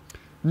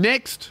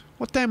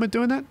 What day am I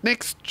doing that?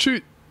 Next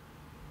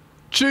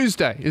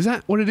Tuesday. Is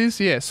that what it is?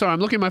 Yeah, sorry,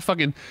 I'm looking at my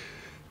fucking...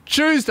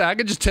 Tuesday. I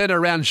could just turn it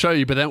around and show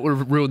you, but that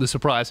would ruin the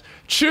surprise.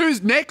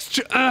 Next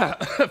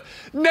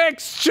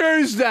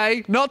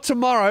Tuesday, not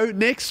tomorrow,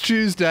 next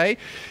Tuesday,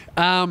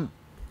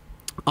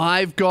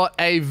 I've got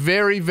a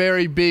very,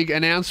 very big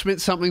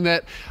announcement, something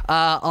that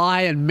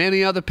I and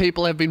many other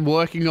people have been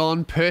working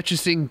on,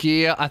 purchasing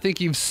gear. I think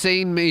you've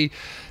seen me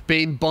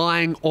been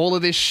buying all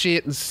of this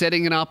shit and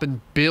setting it up and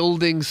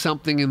building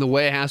something in the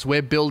warehouse.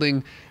 We're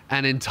building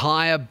an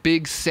entire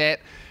big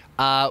set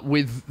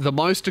with the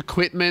most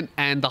equipment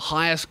and the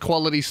highest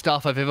quality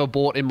stuff I've ever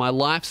bought in my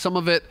life. Some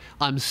of it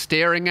I'm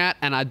staring at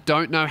and I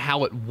don't know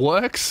how it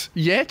works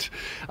yet,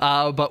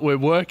 but we're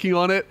working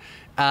on it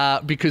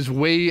because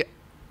we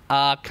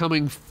are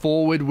coming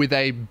forward with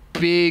a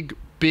big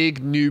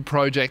new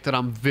project that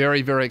I'm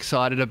very, very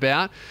excited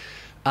about.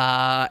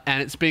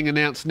 And it's being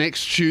announced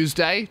next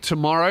Tuesday.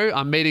 Tomorrow,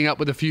 I'm meeting up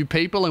with a few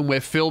people and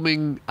we're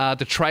filming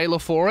the trailer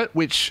for it,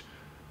 which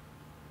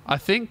I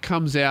think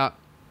comes out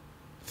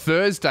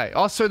Thursday.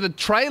 Oh, so the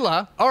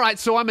trailer... All right,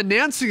 so I'm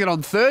announcing it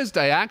on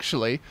Thursday,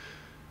 actually.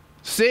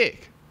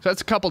 Sick. So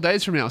that's a couple of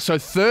days from now. So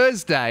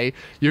Thursday,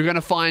 you're going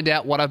to find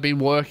out what I've been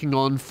working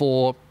on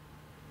for...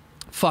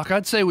 Fuck,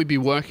 I'd say we'd be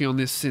working on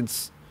this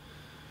since...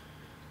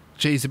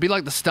 Geez, it'd be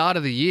like the start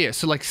of the year.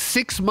 So like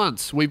 6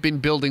 months we've been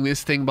building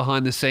this thing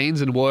behind the scenes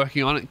and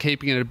working on it,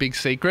 keeping it a big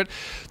secret.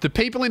 The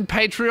people in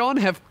Patreon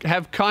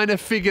have kind of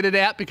figured it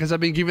out because I've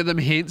been giving them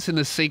hints in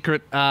the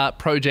secret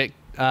project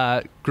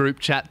group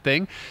chat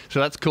thing. So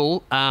that's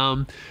cool.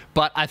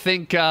 But I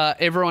think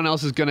everyone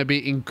else is going to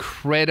be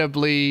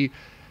incredibly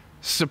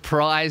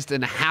surprised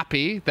and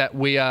happy that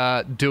we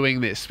are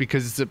doing this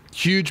because it's a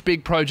huge,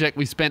 big project.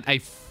 We spent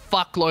a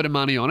fuckload of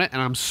money on it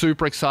and I'm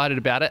super excited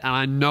about it and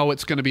I know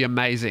it's going to be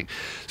amazing.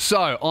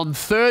 So on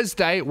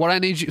Thursday, what I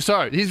need you...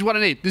 So here's what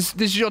I need. This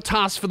is your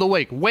task for the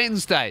week.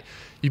 Wednesday,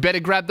 you better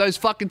grab those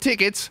fucking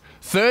tickets.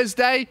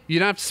 Thursday, you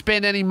don't have to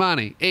spend any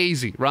money.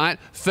 Easy, right?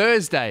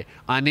 Thursday,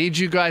 I need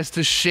you guys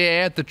to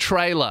share the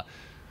trailer.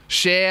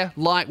 Share,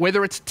 like,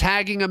 whether it's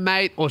tagging a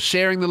mate or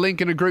sharing the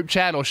link in a group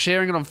chat or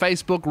sharing it on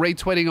Facebook,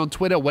 retweeting on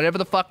Twitter, whatever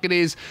the fuck it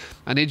is,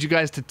 I need you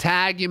guys to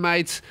tag your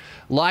mates,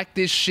 like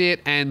this shit,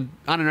 and,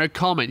 I don't know,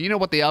 comment. You know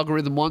what the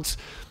algorithm wants,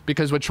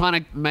 because we're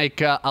trying to make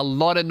a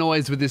lot of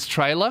noise with this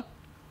trailer,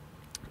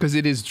 because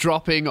it is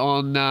dropping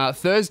on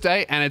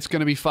Thursday, and it's going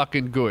to be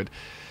fucking good.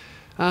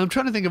 I'm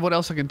trying to think of what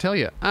else I can tell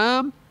you.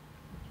 You're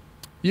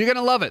going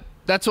to love it.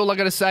 That's all I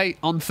got to say.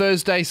 On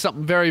Thursday,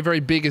 something very, very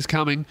big is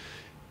coming.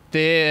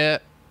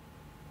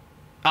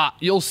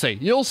 You'll see.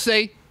 You'll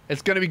see.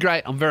 It's going to be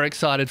great. I'm very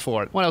excited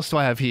for it. What else do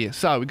I have here?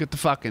 So, we got the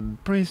fucking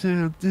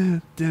pre-sale.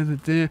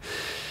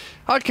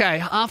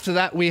 Okay, after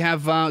that, we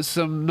have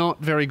some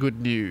not very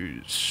good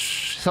news.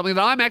 Something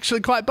that I'm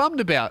actually quite bummed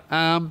about.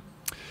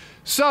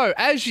 So,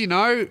 as you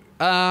know,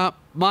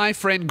 my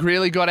friend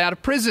Greeley got out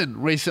of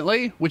prison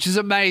recently, which is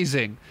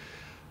amazing.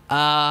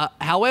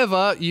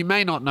 However, you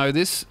may not know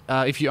this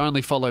if you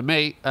only follow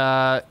me.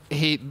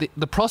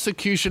 The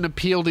prosecution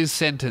appealed his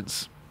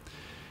sentence.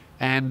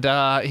 And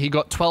he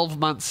got 12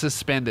 months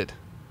suspended,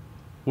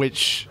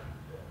 which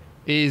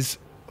is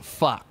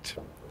fucked.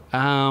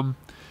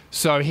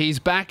 So he's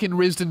back in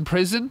Risdon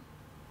prison,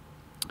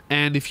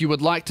 And if you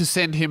would like to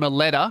send him a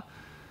letter,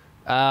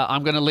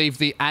 I'm going to leave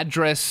the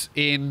address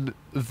in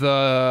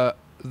the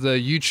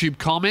YouTube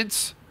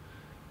comments.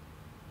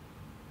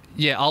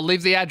 Yeah, I'll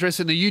leave the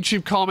address in the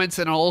YouTube comments,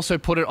 and I'll also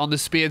put it on the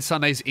Spearhead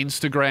Sundays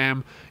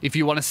Instagram if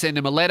you want to send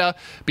him a letter,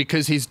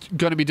 because he's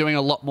going to be doing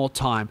a lot more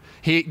time.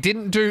 He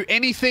didn't do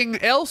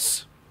anything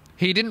else.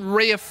 He didn't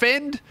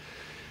re-offend.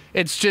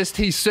 It's just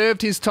he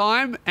served his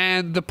time,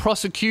 and the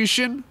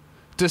prosecution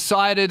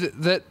decided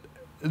that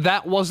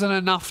that wasn't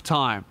enough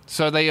time.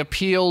 So they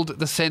appealed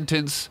the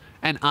sentence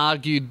and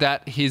argued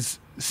that his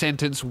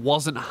sentence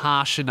wasn't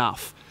harsh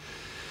enough.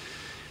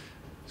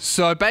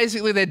 So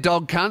basically they're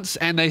dog cunts,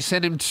 and they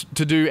sent him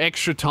to do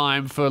extra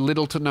time for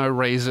little to no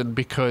reason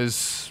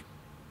because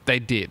they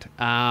did.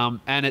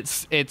 And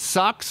it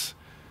sucks,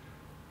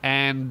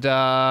 and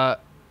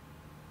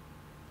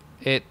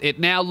it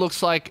now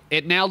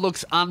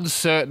looks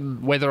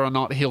uncertain whether or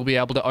not he'll be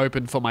able to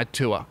open for my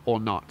tour or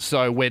not.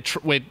 So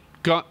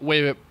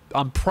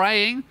I'm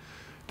praying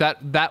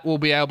that will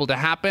be able to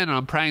happen, and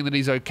I'm praying that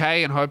he's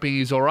okay and hoping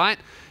he's all right.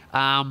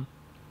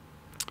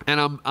 And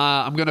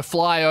I'm going to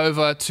fly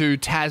over to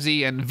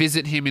Tassie and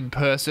visit him in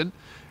person,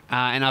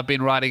 and I've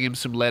been writing him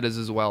some letters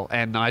as well.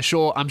 And I'm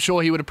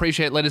sure he would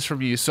appreciate letters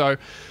from you. So,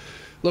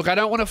 look, I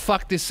don't want to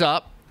fuck this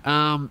up.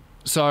 I'm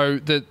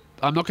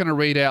not going to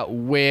read out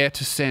where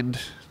to send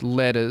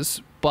letters,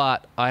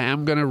 but I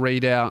am going to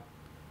read out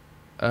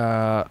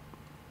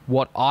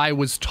what I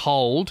was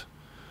told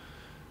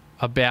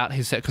about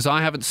his set, because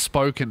I haven't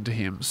spoken to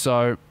him.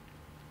 So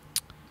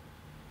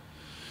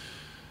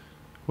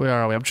where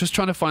are we? I'm just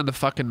trying to find the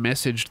fucking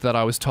message that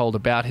I was told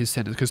about his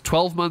sentence, because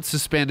 12 months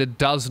suspended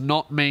does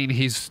not mean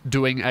he's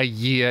doing a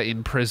year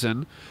in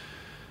prison.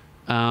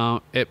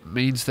 It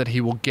means that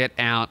he will get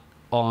out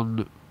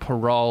on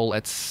parole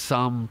at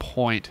some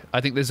point.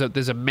 I think there's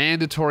a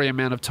mandatory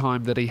amount of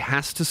time that he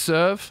has to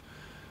serve,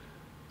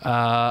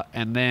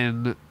 and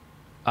then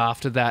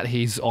after that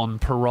he's on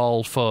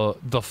parole for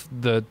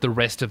the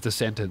rest of the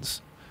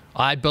sentence.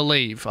 I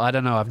believe. I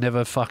don't know. I've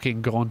never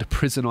fucking gone to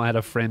prison. I had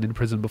a friend in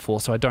prison before,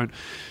 so I don't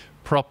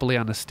properly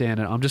understand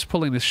it. I'm just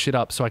pulling this shit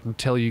up so I can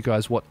tell you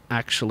guys what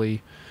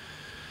actually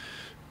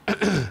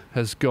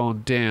has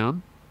gone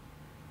down.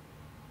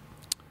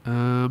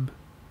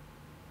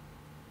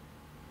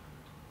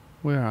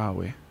 Where are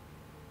we?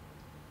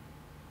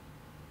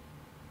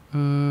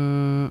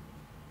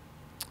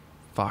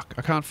 Fuck.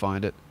 I can't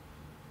find it.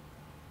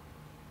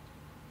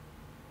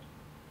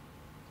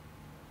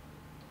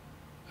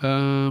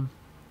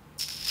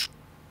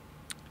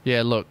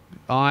 Yeah, look,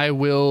 I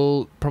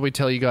will probably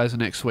tell you guys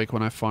next week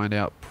when I find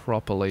out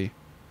properly.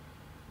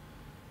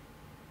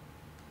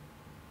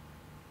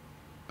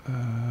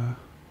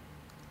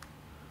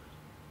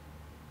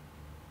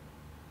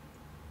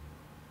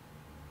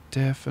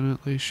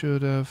 Definitely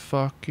should have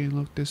fucking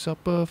looked this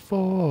up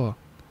before,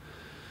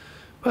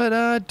 but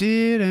I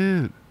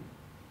didn't.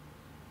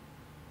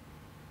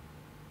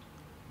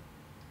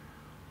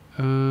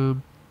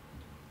 No.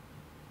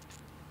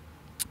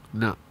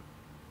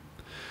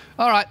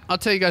 All right, I'll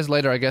tell you guys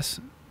later, I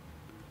guess.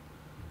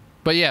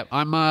 But yeah,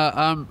 I'm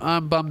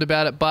bummed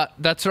about it, but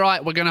that's all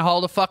right. We're gonna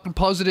hold a fucking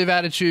positive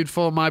attitude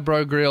for my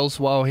bro Grills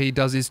while he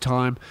does his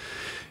time,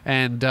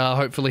 and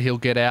hopefully he'll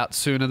get out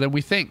sooner than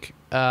we think.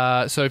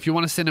 So if you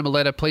want to send him a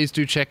letter, please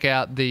do check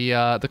out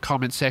the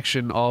comment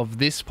section of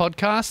this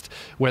podcast,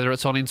 whether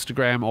it's on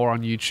Instagram or on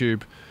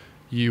YouTube.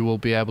 You will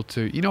be able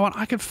to. You know what?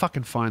 I can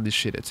fucking find this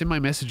shit. It's in my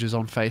messages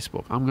on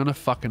Facebook. I'm gonna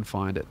fucking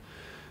find it.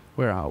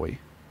 Where are we?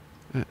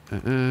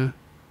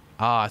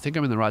 I think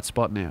I'm in the right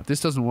spot now. If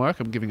this doesn't work,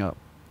 I'm giving up.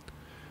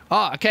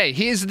 Okay.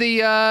 Here's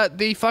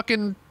the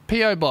fucking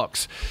PO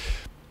box.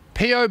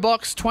 PO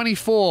Box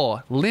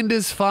 24,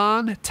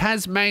 Lindisfarne,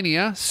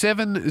 Tasmania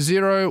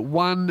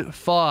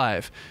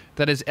 7015.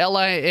 That is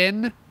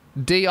Landisfarne,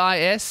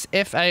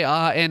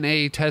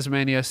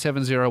 Tasmania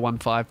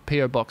 7015.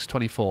 PO Box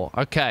 24.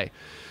 Okay.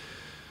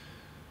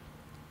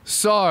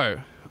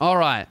 So, all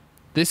right.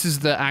 This is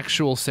the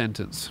actual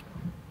sentence.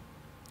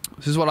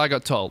 This is what I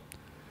got told.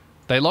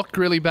 They locked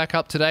Grilly back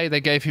up today.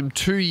 They gave him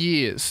 2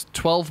 years,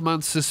 12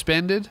 months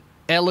suspended,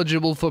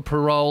 eligible for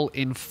parole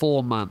in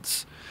 4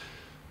 months.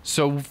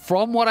 So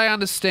from what I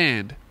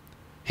understand,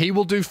 he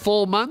will do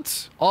 4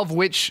 months, of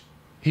which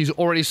he's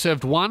already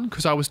served 1,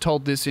 because I was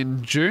told this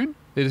in June.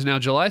 It is now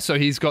July, so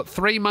he's got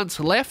 3 months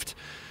left.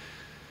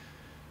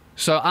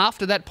 So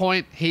after that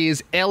point, he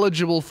is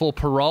eligible for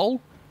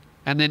parole,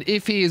 and then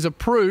if he is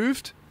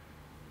approved,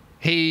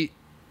 he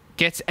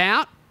gets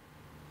out,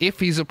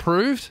 if he's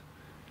approved,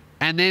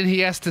 and then he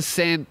has to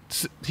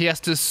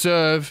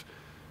serve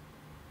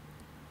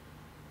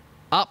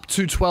up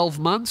to 12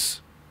 months.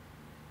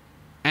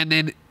 And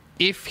then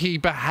if he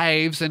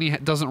behaves and he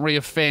doesn't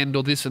reoffend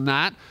or this and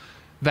that,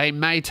 they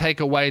may take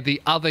away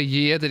the other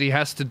year that he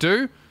has to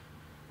do.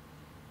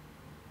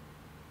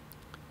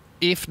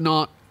 If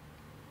not,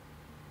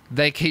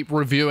 they keep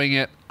reviewing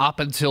it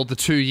up until the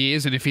 2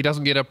 years. And if he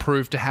doesn't get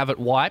approved to have it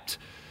wiped,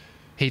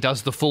 he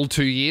does the full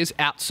 2 years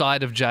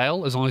outside of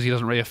jail, as long as he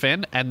doesn't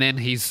reoffend. And then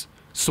he's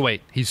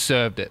sweet. He's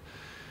served it.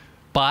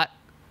 But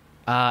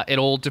It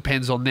all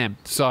depends on them.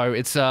 So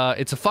it's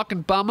a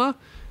fucking bummer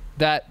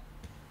that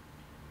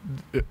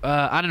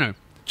I don't know.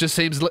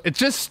 It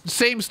just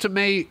seems to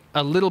me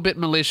a little bit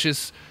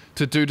malicious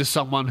to do to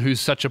someone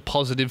who's such a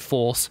positive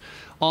force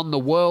on the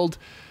world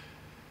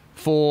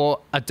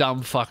for a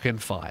dumb fucking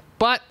fight.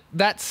 But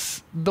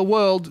that's the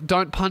world.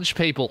 Don't punch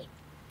people.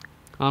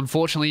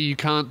 Unfortunately, you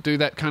can't do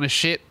that kind of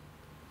shit.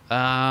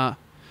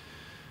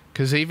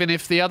 Because even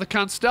if the other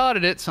cunt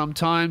started it,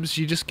 sometimes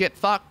you just get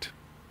fucked.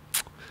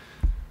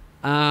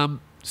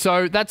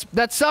 So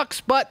that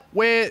sucks, but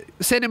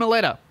send him a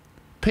letter.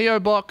 P.O.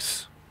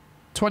 Box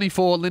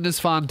 24,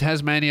 Lindisfarne,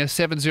 Tasmania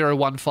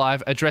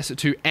 7015. Address it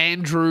to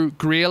Andrew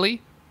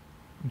Greeley,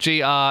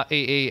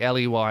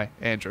 Greeley,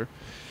 Andrew.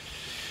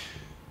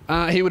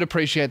 He would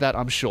appreciate that,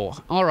 I'm sure.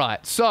 All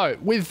right, so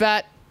with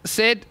that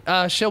said,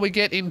 shall we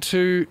get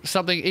into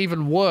something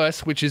even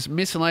worse, which is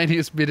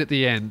miscellaneous bit at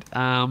the end.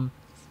 And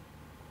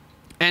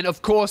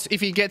of course,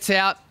 if he gets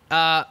out,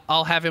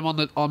 I'll have him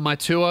on my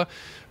tour.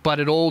 But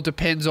it all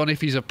depends on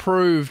if he's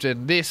approved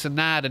and this and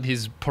that and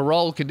his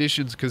parole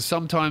conditions, because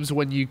sometimes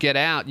when you get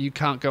out, you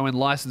can't go in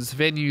licensed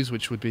venues,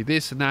 which would be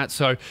this and that.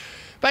 So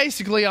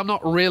basically, I'm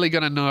not really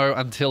going to know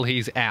until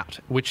he's out,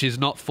 which is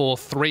not for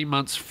 3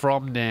 months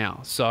from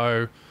now.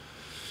 So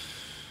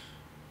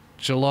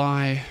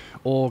July,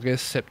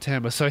 August,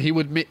 September. So he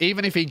would,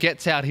 even if he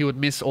gets out, he would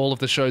miss all of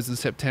the shows in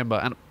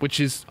September, and which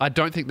is, I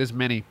don't think there's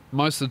many.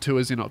 Most of the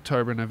tours in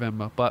October and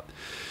November. But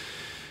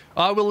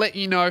I will let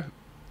you know.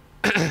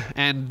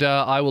 And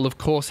I will, of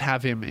course,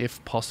 have him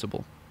if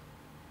possible.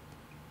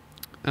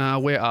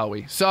 Where are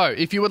we? So,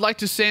 if you would like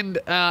to send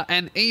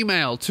an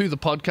email to the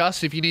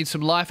podcast, if you need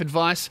some life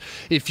advice,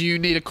 if you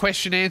need a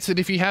question answered,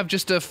 if you have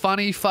just a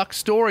funny fuck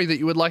story that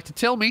you would like to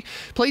tell me,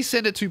 please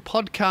send it to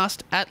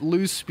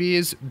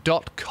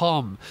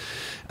podcast@loosespears.com.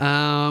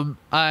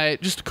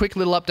 Just a quick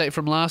little update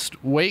from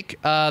last week.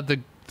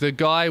 The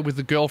guy with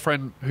the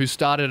girlfriend who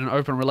started an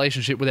open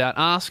relationship without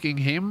asking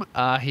him,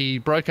 he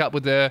broke up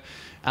with her,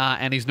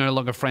 and he's no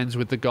longer friends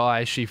with the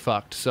guy she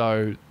fucked.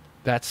 So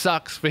that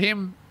sucks for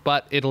him,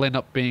 but it'll end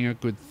up being a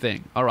good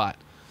thing. All right.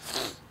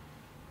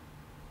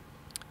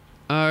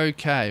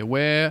 Okay,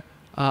 where...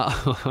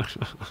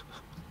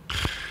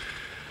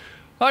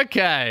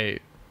 okay.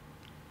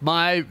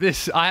 I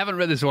haven't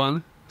read this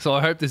one, so I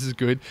hope this is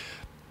good.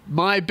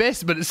 My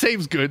best, but it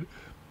seems good.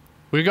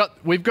 We've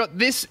got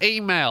this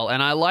email,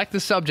 and I like the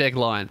subject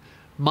line.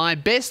 My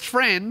best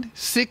friend,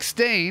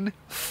 16,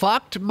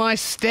 fucked my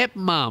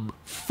stepmom,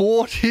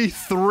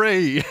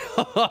 43.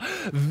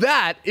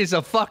 That is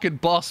a fucking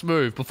boss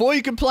move. Before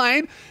you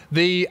complain,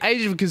 the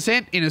age of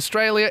consent in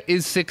Australia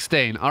is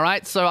 16. All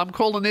right, so I'm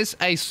calling this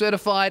a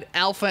certified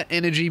alpha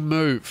energy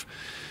move.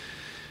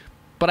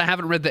 But I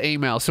haven't read the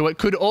email, so it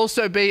could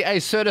also be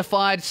a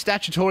certified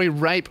statutory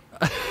rape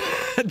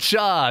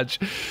charge.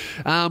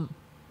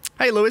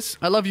 Hey, Lewis,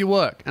 I love your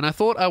work, and I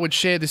thought I would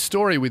share this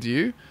story with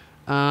you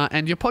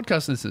and your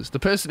podcast listeners. The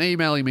person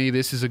emailing me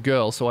this is a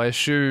girl, so I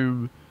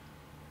assume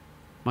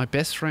my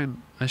best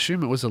friend, I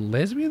assume it was a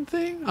lesbian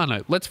thing? I don't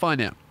know. Let's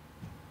find out.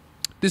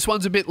 This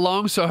one's a bit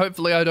long, so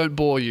hopefully I don't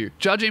bore you.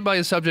 Judging by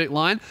your subject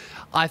line,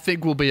 I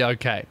think we'll be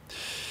okay.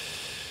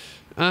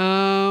 Where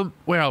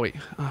are we?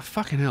 Oh,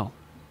 fucking hell.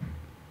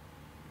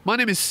 My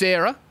name is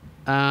Sarah.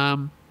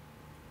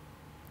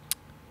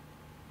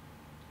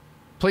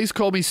 Please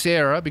call me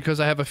Sarah because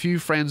I have a few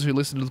friends who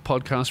listen to the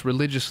podcast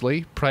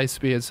religiously, praise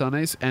Spearhead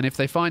Sundays, and if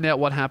they find out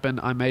what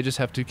happened, I may just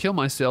have to kill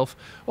myself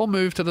or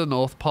move to the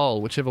North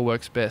Pole, whichever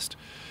works best.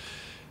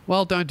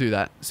 Well, don't do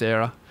that,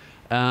 Sarah.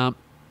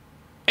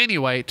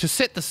 Anyway, to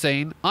set the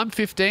scene, I'm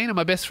 15 and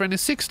my best friend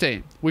is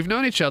 16. We've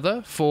known each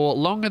other for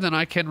longer than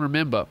I can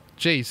remember.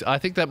 Geez, I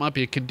think that might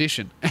be a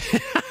condition.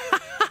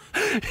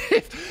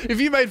 If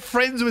you made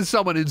friends with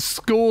someone in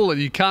school and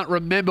you can't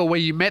remember where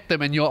you met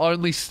them and you're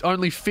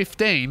only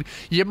 15,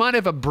 you might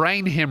have a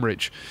brain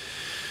hemorrhage.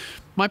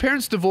 My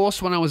parents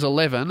divorced when I was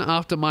 11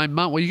 after my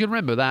mum... Well, you can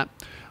remember that.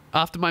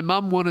 After my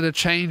mum wanted a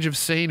change of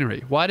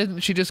scenery. Why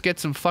didn't she just get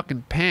some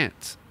fucking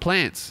plants?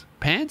 Pants?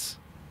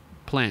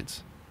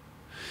 Plants.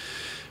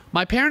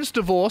 My parents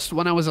divorced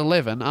when I was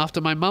 11 after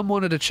my mum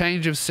wanted a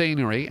change of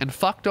scenery and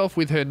fucked off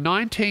with her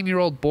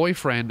 19-year-old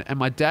boyfriend, and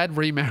my dad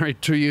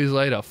remarried 2 years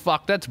later.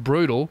 Fuck, that's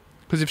brutal.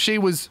 Because if she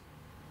was...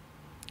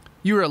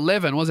 You were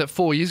 11, was it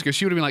 4 years ago?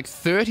 She would have been like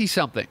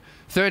 30-something.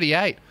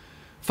 38.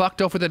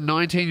 Fucked off with a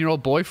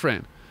 19-year-old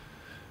boyfriend.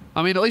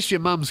 I mean, at least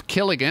your mum's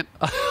killing it.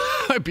 I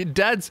hope your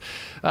dad's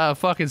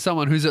fucking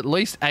someone who's at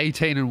least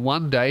 18 in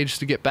one day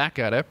just to get back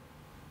at her.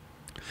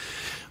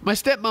 My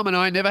stepmom and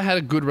I never had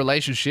a good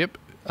relationship.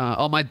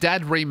 My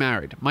dad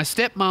remarried. My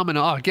stepmom and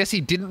I guess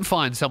he didn't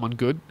find someone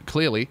good,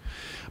 clearly.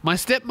 My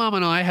stepmom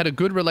and I had a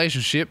good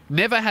relationship.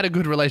 Never had a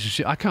good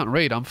relationship. I can't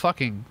read. I'm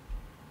fucking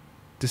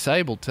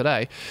disabled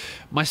today.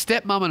 My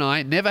stepmom and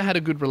I never had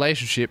a good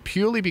relationship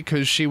purely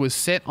because she was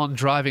set on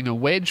driving a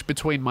wedge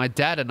between my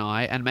dad and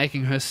I and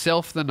making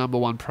herself the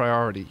 #1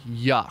 priority.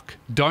 Yuck.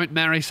 Don't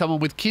marry someone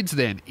with kids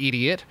then,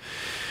 idiot.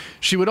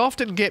 She would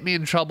often get me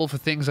in trouble for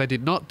things I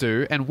did not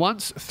do, and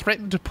once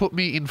threatened to put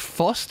me in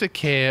foster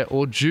care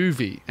or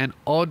juvie, an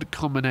odd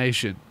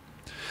combination.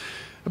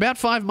 About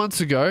 5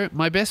 months ago,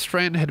 my best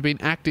friend had been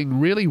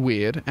acting really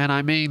weird, and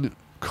I mean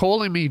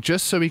calling me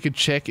just so he could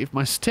check if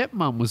my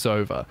stepmom was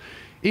over.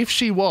 If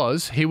she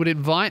was, he would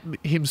invite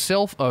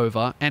himself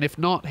over, and if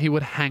not, he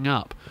would hang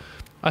up.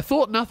 I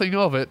thought nothing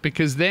of it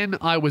because then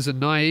I was a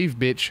naive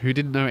bitch who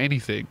didn't know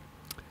anything.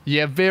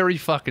 Yeah, very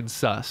fucking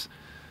sus.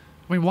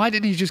 I mean, why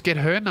didn't he just get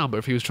her number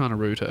if he was trying to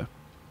root her?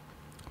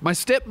 My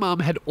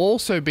stepmom had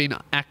also been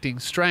acting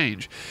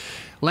strange,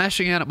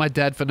 lashing out at my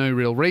dad for no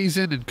real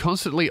reason and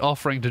constantly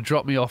offering to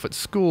drop me off at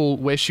school,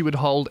 where she would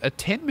hold a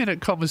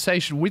 10-minute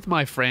conversation with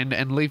my friend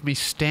and leave me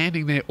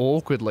standing there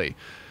awkwardly.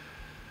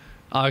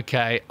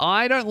 Okay,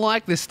 I don't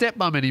like this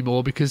stepmom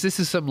anymore because this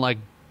is some like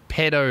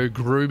pedo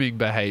grooming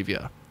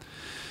behavior.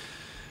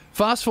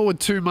 Fast forward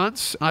 2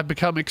 months, I've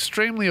become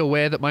extremely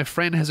aware that my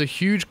friend has a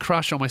huge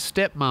crush on my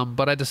stepmom,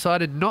 but I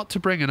decided not to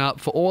bring it up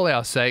for all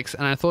our sakes,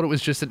 and I thought it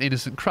was just an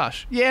innocent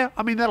crush. Yeah,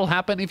 I mean, that'll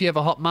happen if you have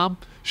a hot mum.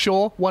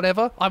 Sure,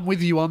 whatever. I'm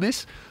with you on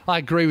this. I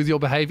agree with your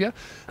behavior.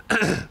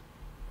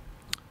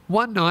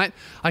 One night,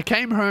 I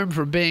came home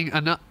from being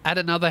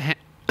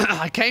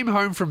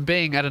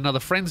at another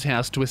friend's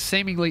house to a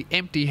seemingly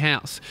empty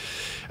house.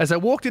 As I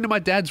walked into my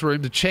dad's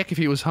room to check if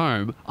he was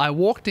home, I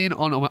walked in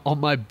on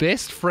my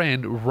best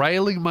friend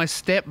railing my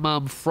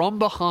stepmom from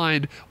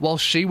behind while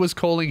she was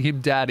calling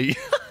him daddy.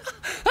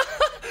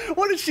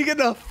 What, did she get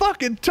a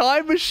fucking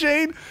time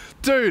machine?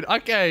 Dude,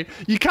 okay,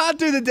 you can't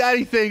do the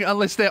daddy thing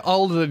unless they're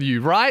older than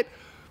you, right?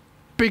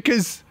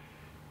 Because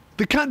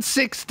the cunt's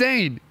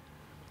 16.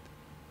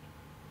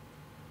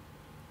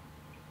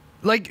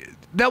 Like,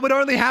 that would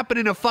only happen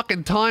in a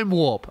fucking time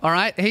warp, all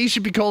right? He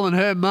should be calling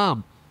her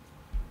mum.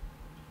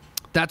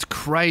 That's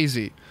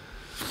crazy.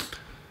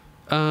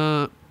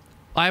 I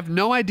had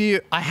no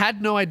idea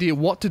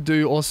what to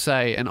do or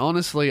say, and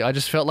honestly, I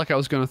just felt like I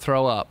was going to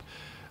throw up.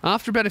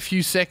 After about a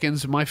few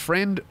seconds, my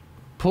friend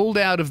pulled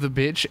out of the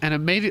bitch and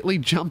immediately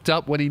jumped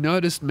up when he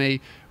noticed me,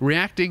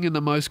 reacting in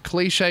the most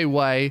cliche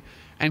way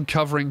and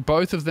covering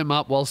both of them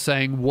up while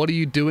saying, "What are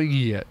you doing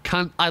here?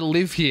 Cunt, I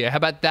live here. How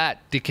about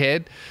that,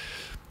 dickhead?"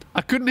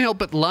 I couldn't help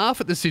but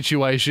laugh at the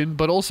situation,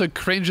 but also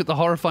cringe at the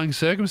horrifying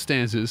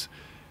circumstances.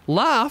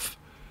 Laugh?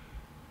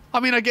 I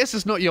mean, I guess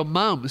it's not your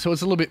mum, so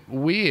it's a little bit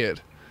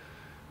weird.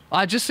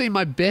 I just see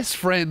my best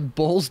friend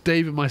balls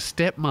deep in my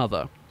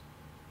stepmother.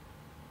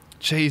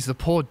 Jeez, the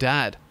poor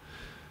dad.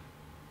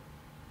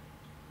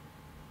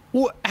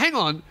 Well, hang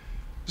on.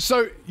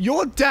 So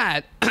your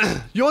dad,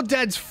 your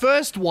dad's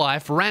first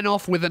wife ran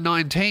off with a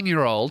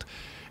 19-year-old,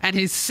 and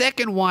his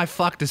second wife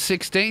fucked a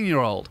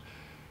 16-year-old.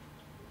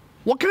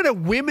 What kind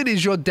of women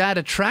is your dad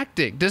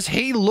attracting? Does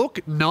he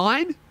look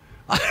 9?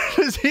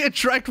 Does he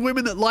attract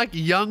women that like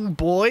young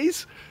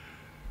boys?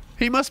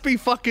 He must be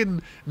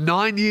fucking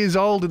 9 years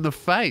old in the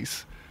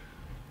face.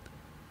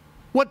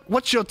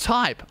 What's your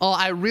type? Oh,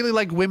 I really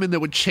like women that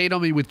would cheat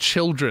on me with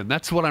children.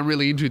 That's what I'm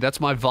really into.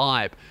 That's my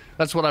vibe.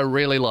 That's what I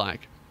really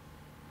like.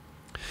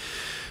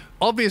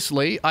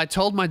 Obviously, I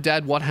told my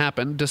dad what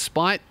happened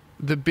despite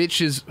the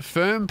bitch's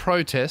firm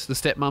protest, the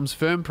stepmom's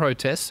firm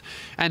protests,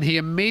 and he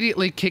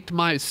immediately kicked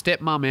my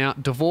stepmom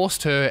out,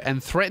 divorced her,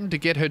 and threatened to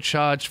get her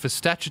charged for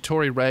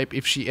statutory rape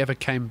if she ever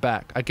came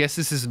back. I guess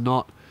this is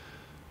not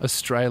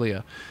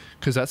Australia,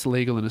 because that's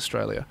legal in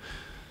Australia.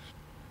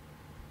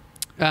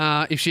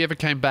 If she ever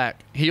came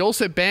back. He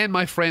also banned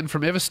my friend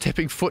from ever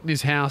stepping foot in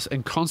his house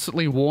and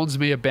constantly warns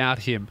me about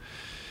him.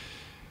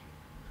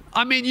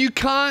 I mean, you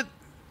can't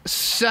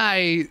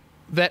say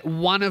that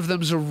one of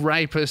them's a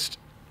rapist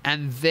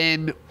and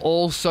then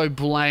also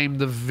blame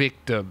the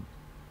victim.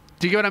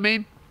 Do you get what I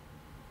mean?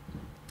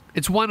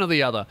 It's one or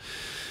the other.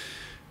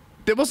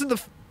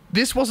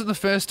 This wasn't the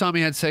first time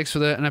he had sex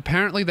with her, and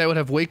apparently they would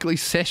have weekly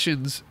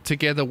sessions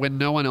together when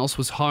no one else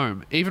was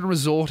home, even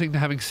resorting to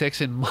having sex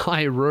in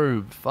my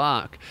room.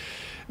 Fuck.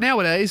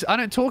 Nowadays, I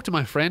don't talk to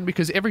my friend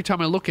because every time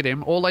I look at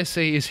him, all I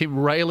see is him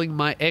railing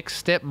my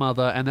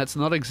ex-stepmother, and that's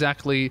not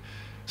exactly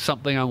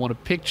something I want to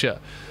picture.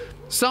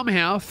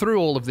 Somehow, through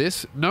all of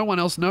this, no one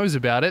else knows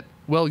about it.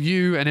 Well,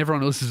 you and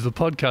everyone who listens to the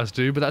podcast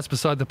do, but that's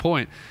beside the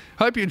point.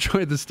 Hope you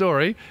enjoyed the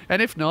story,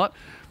 and if not,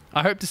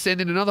 I hope to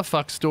send in another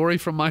fuck story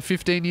from my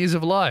 15 years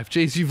of life.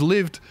 Jeez, you've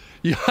lived.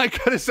 I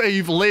gotta say,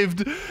 you've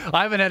lived.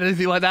 I haven't had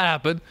anything like that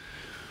happen.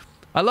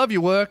 I love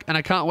your work, and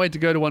I can't wait to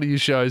go to one of your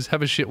shows.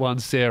 Have a shit one,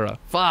 Sarah.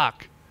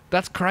 Fuck.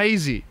 That's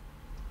crazy.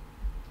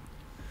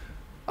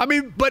 I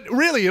mean, but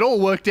really, it all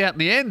worked out in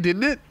the end,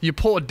 didn't it? Your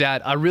poor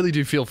dad. I really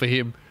do feel for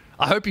him.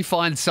 I hope he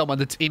finds someone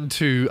that's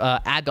into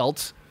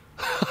adults.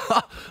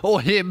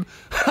 Or him.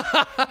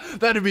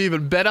 That'd be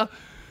even better.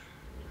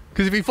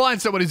 Because if he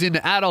finds someone who's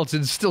into adults,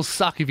 it'd still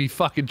suck if he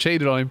fucking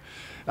cheated on him.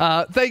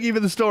 Thank you for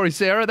the story,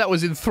 Sarah. That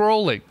was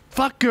enthralling.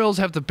 Fuck, girls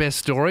have the best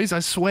stories, I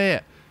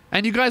swear.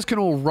 And you guys can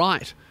all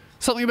write.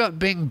 Something about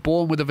being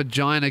born with a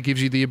vagina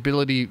gives you the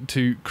ability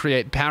to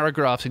create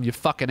paragraphs in your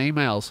fucking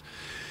emails.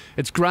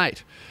 It's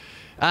great.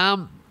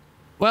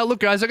 Well,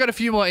 look, guys, I got a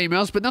few more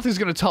emails, but nothing's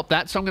going to top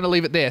that, so I'm going to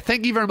leave it there.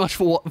 Thank you very much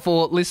for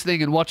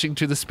listening and watching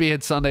to the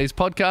Spearhead Sundays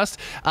podcast.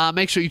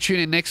 Make sure you tune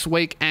in next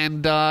week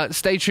and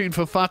stay tuned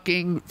for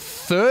fucking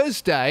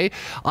Thursday.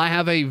 I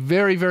have a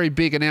very, very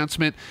big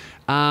announcement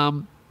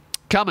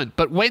coming.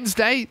 But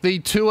Wednesday, the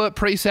tour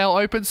pre-sale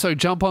opens, so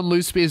jump on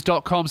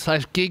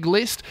loosespears.com/gig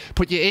list,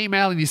 put your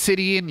email and your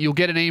city in, you'll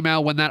get an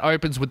email when that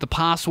opens with the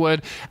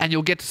password, and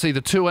you'll get to see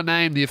the tour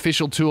name, the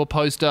official tour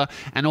poster,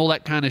 and all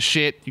that kind of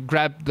shit. You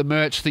grab the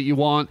merch that you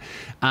want,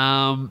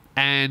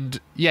 and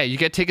yeah, you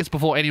get tickets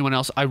before anyone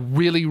else. I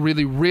really,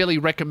 really, really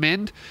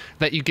recommend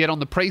that you get on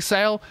the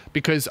pre-sale,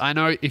 because I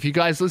know if you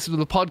guys listen to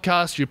the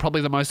podcast, you're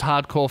probably the most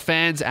hardcore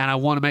fans, and I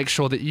want to make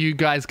sure that you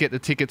guys get the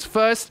tickets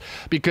first,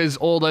 because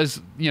all those,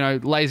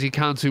 lazy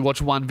cunts who watch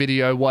one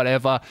video,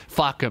 whatever,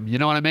 fuck them, you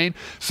know what I mean?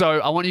 So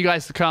I want you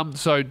guys to come,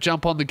 so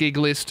jump on the gig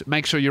list,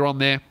 make sure you're on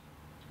there.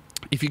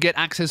 If you get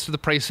access to the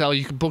pre-sale,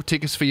 you can book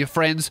tickets for your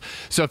friends.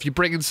 So if you're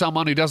bringing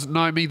someone who doesn't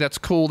know me, that's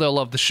cool. They'll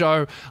love the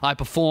show. I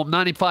perform.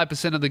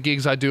 95% of the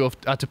gigs I do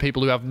are to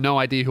people who have no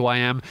idea who I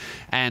am.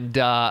 And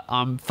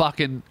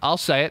I'll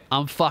say it,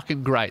 I'm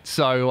fucking great.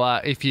 So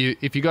if you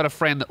got a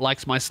friend that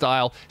likes my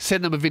style,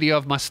 send them a video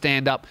of my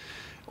stand-up.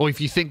 Or if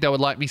you think they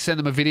would like me, send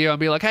them a video and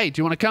be like, hey, do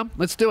you want to come?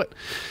 Let's do it.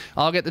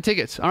 I'll get the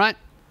tickets. All right?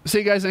 See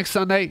you guys next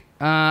Sunday.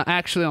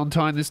 Actually on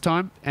time this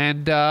time.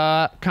 And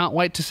can't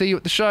wait to see you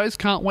at the shows.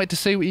 Can't wait to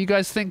see what you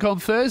guys think on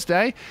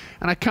Thursday.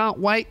 And I can't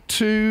wait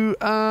to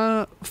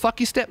fuck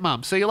your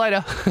stepmom. See you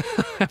later.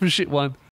 Have a shit one.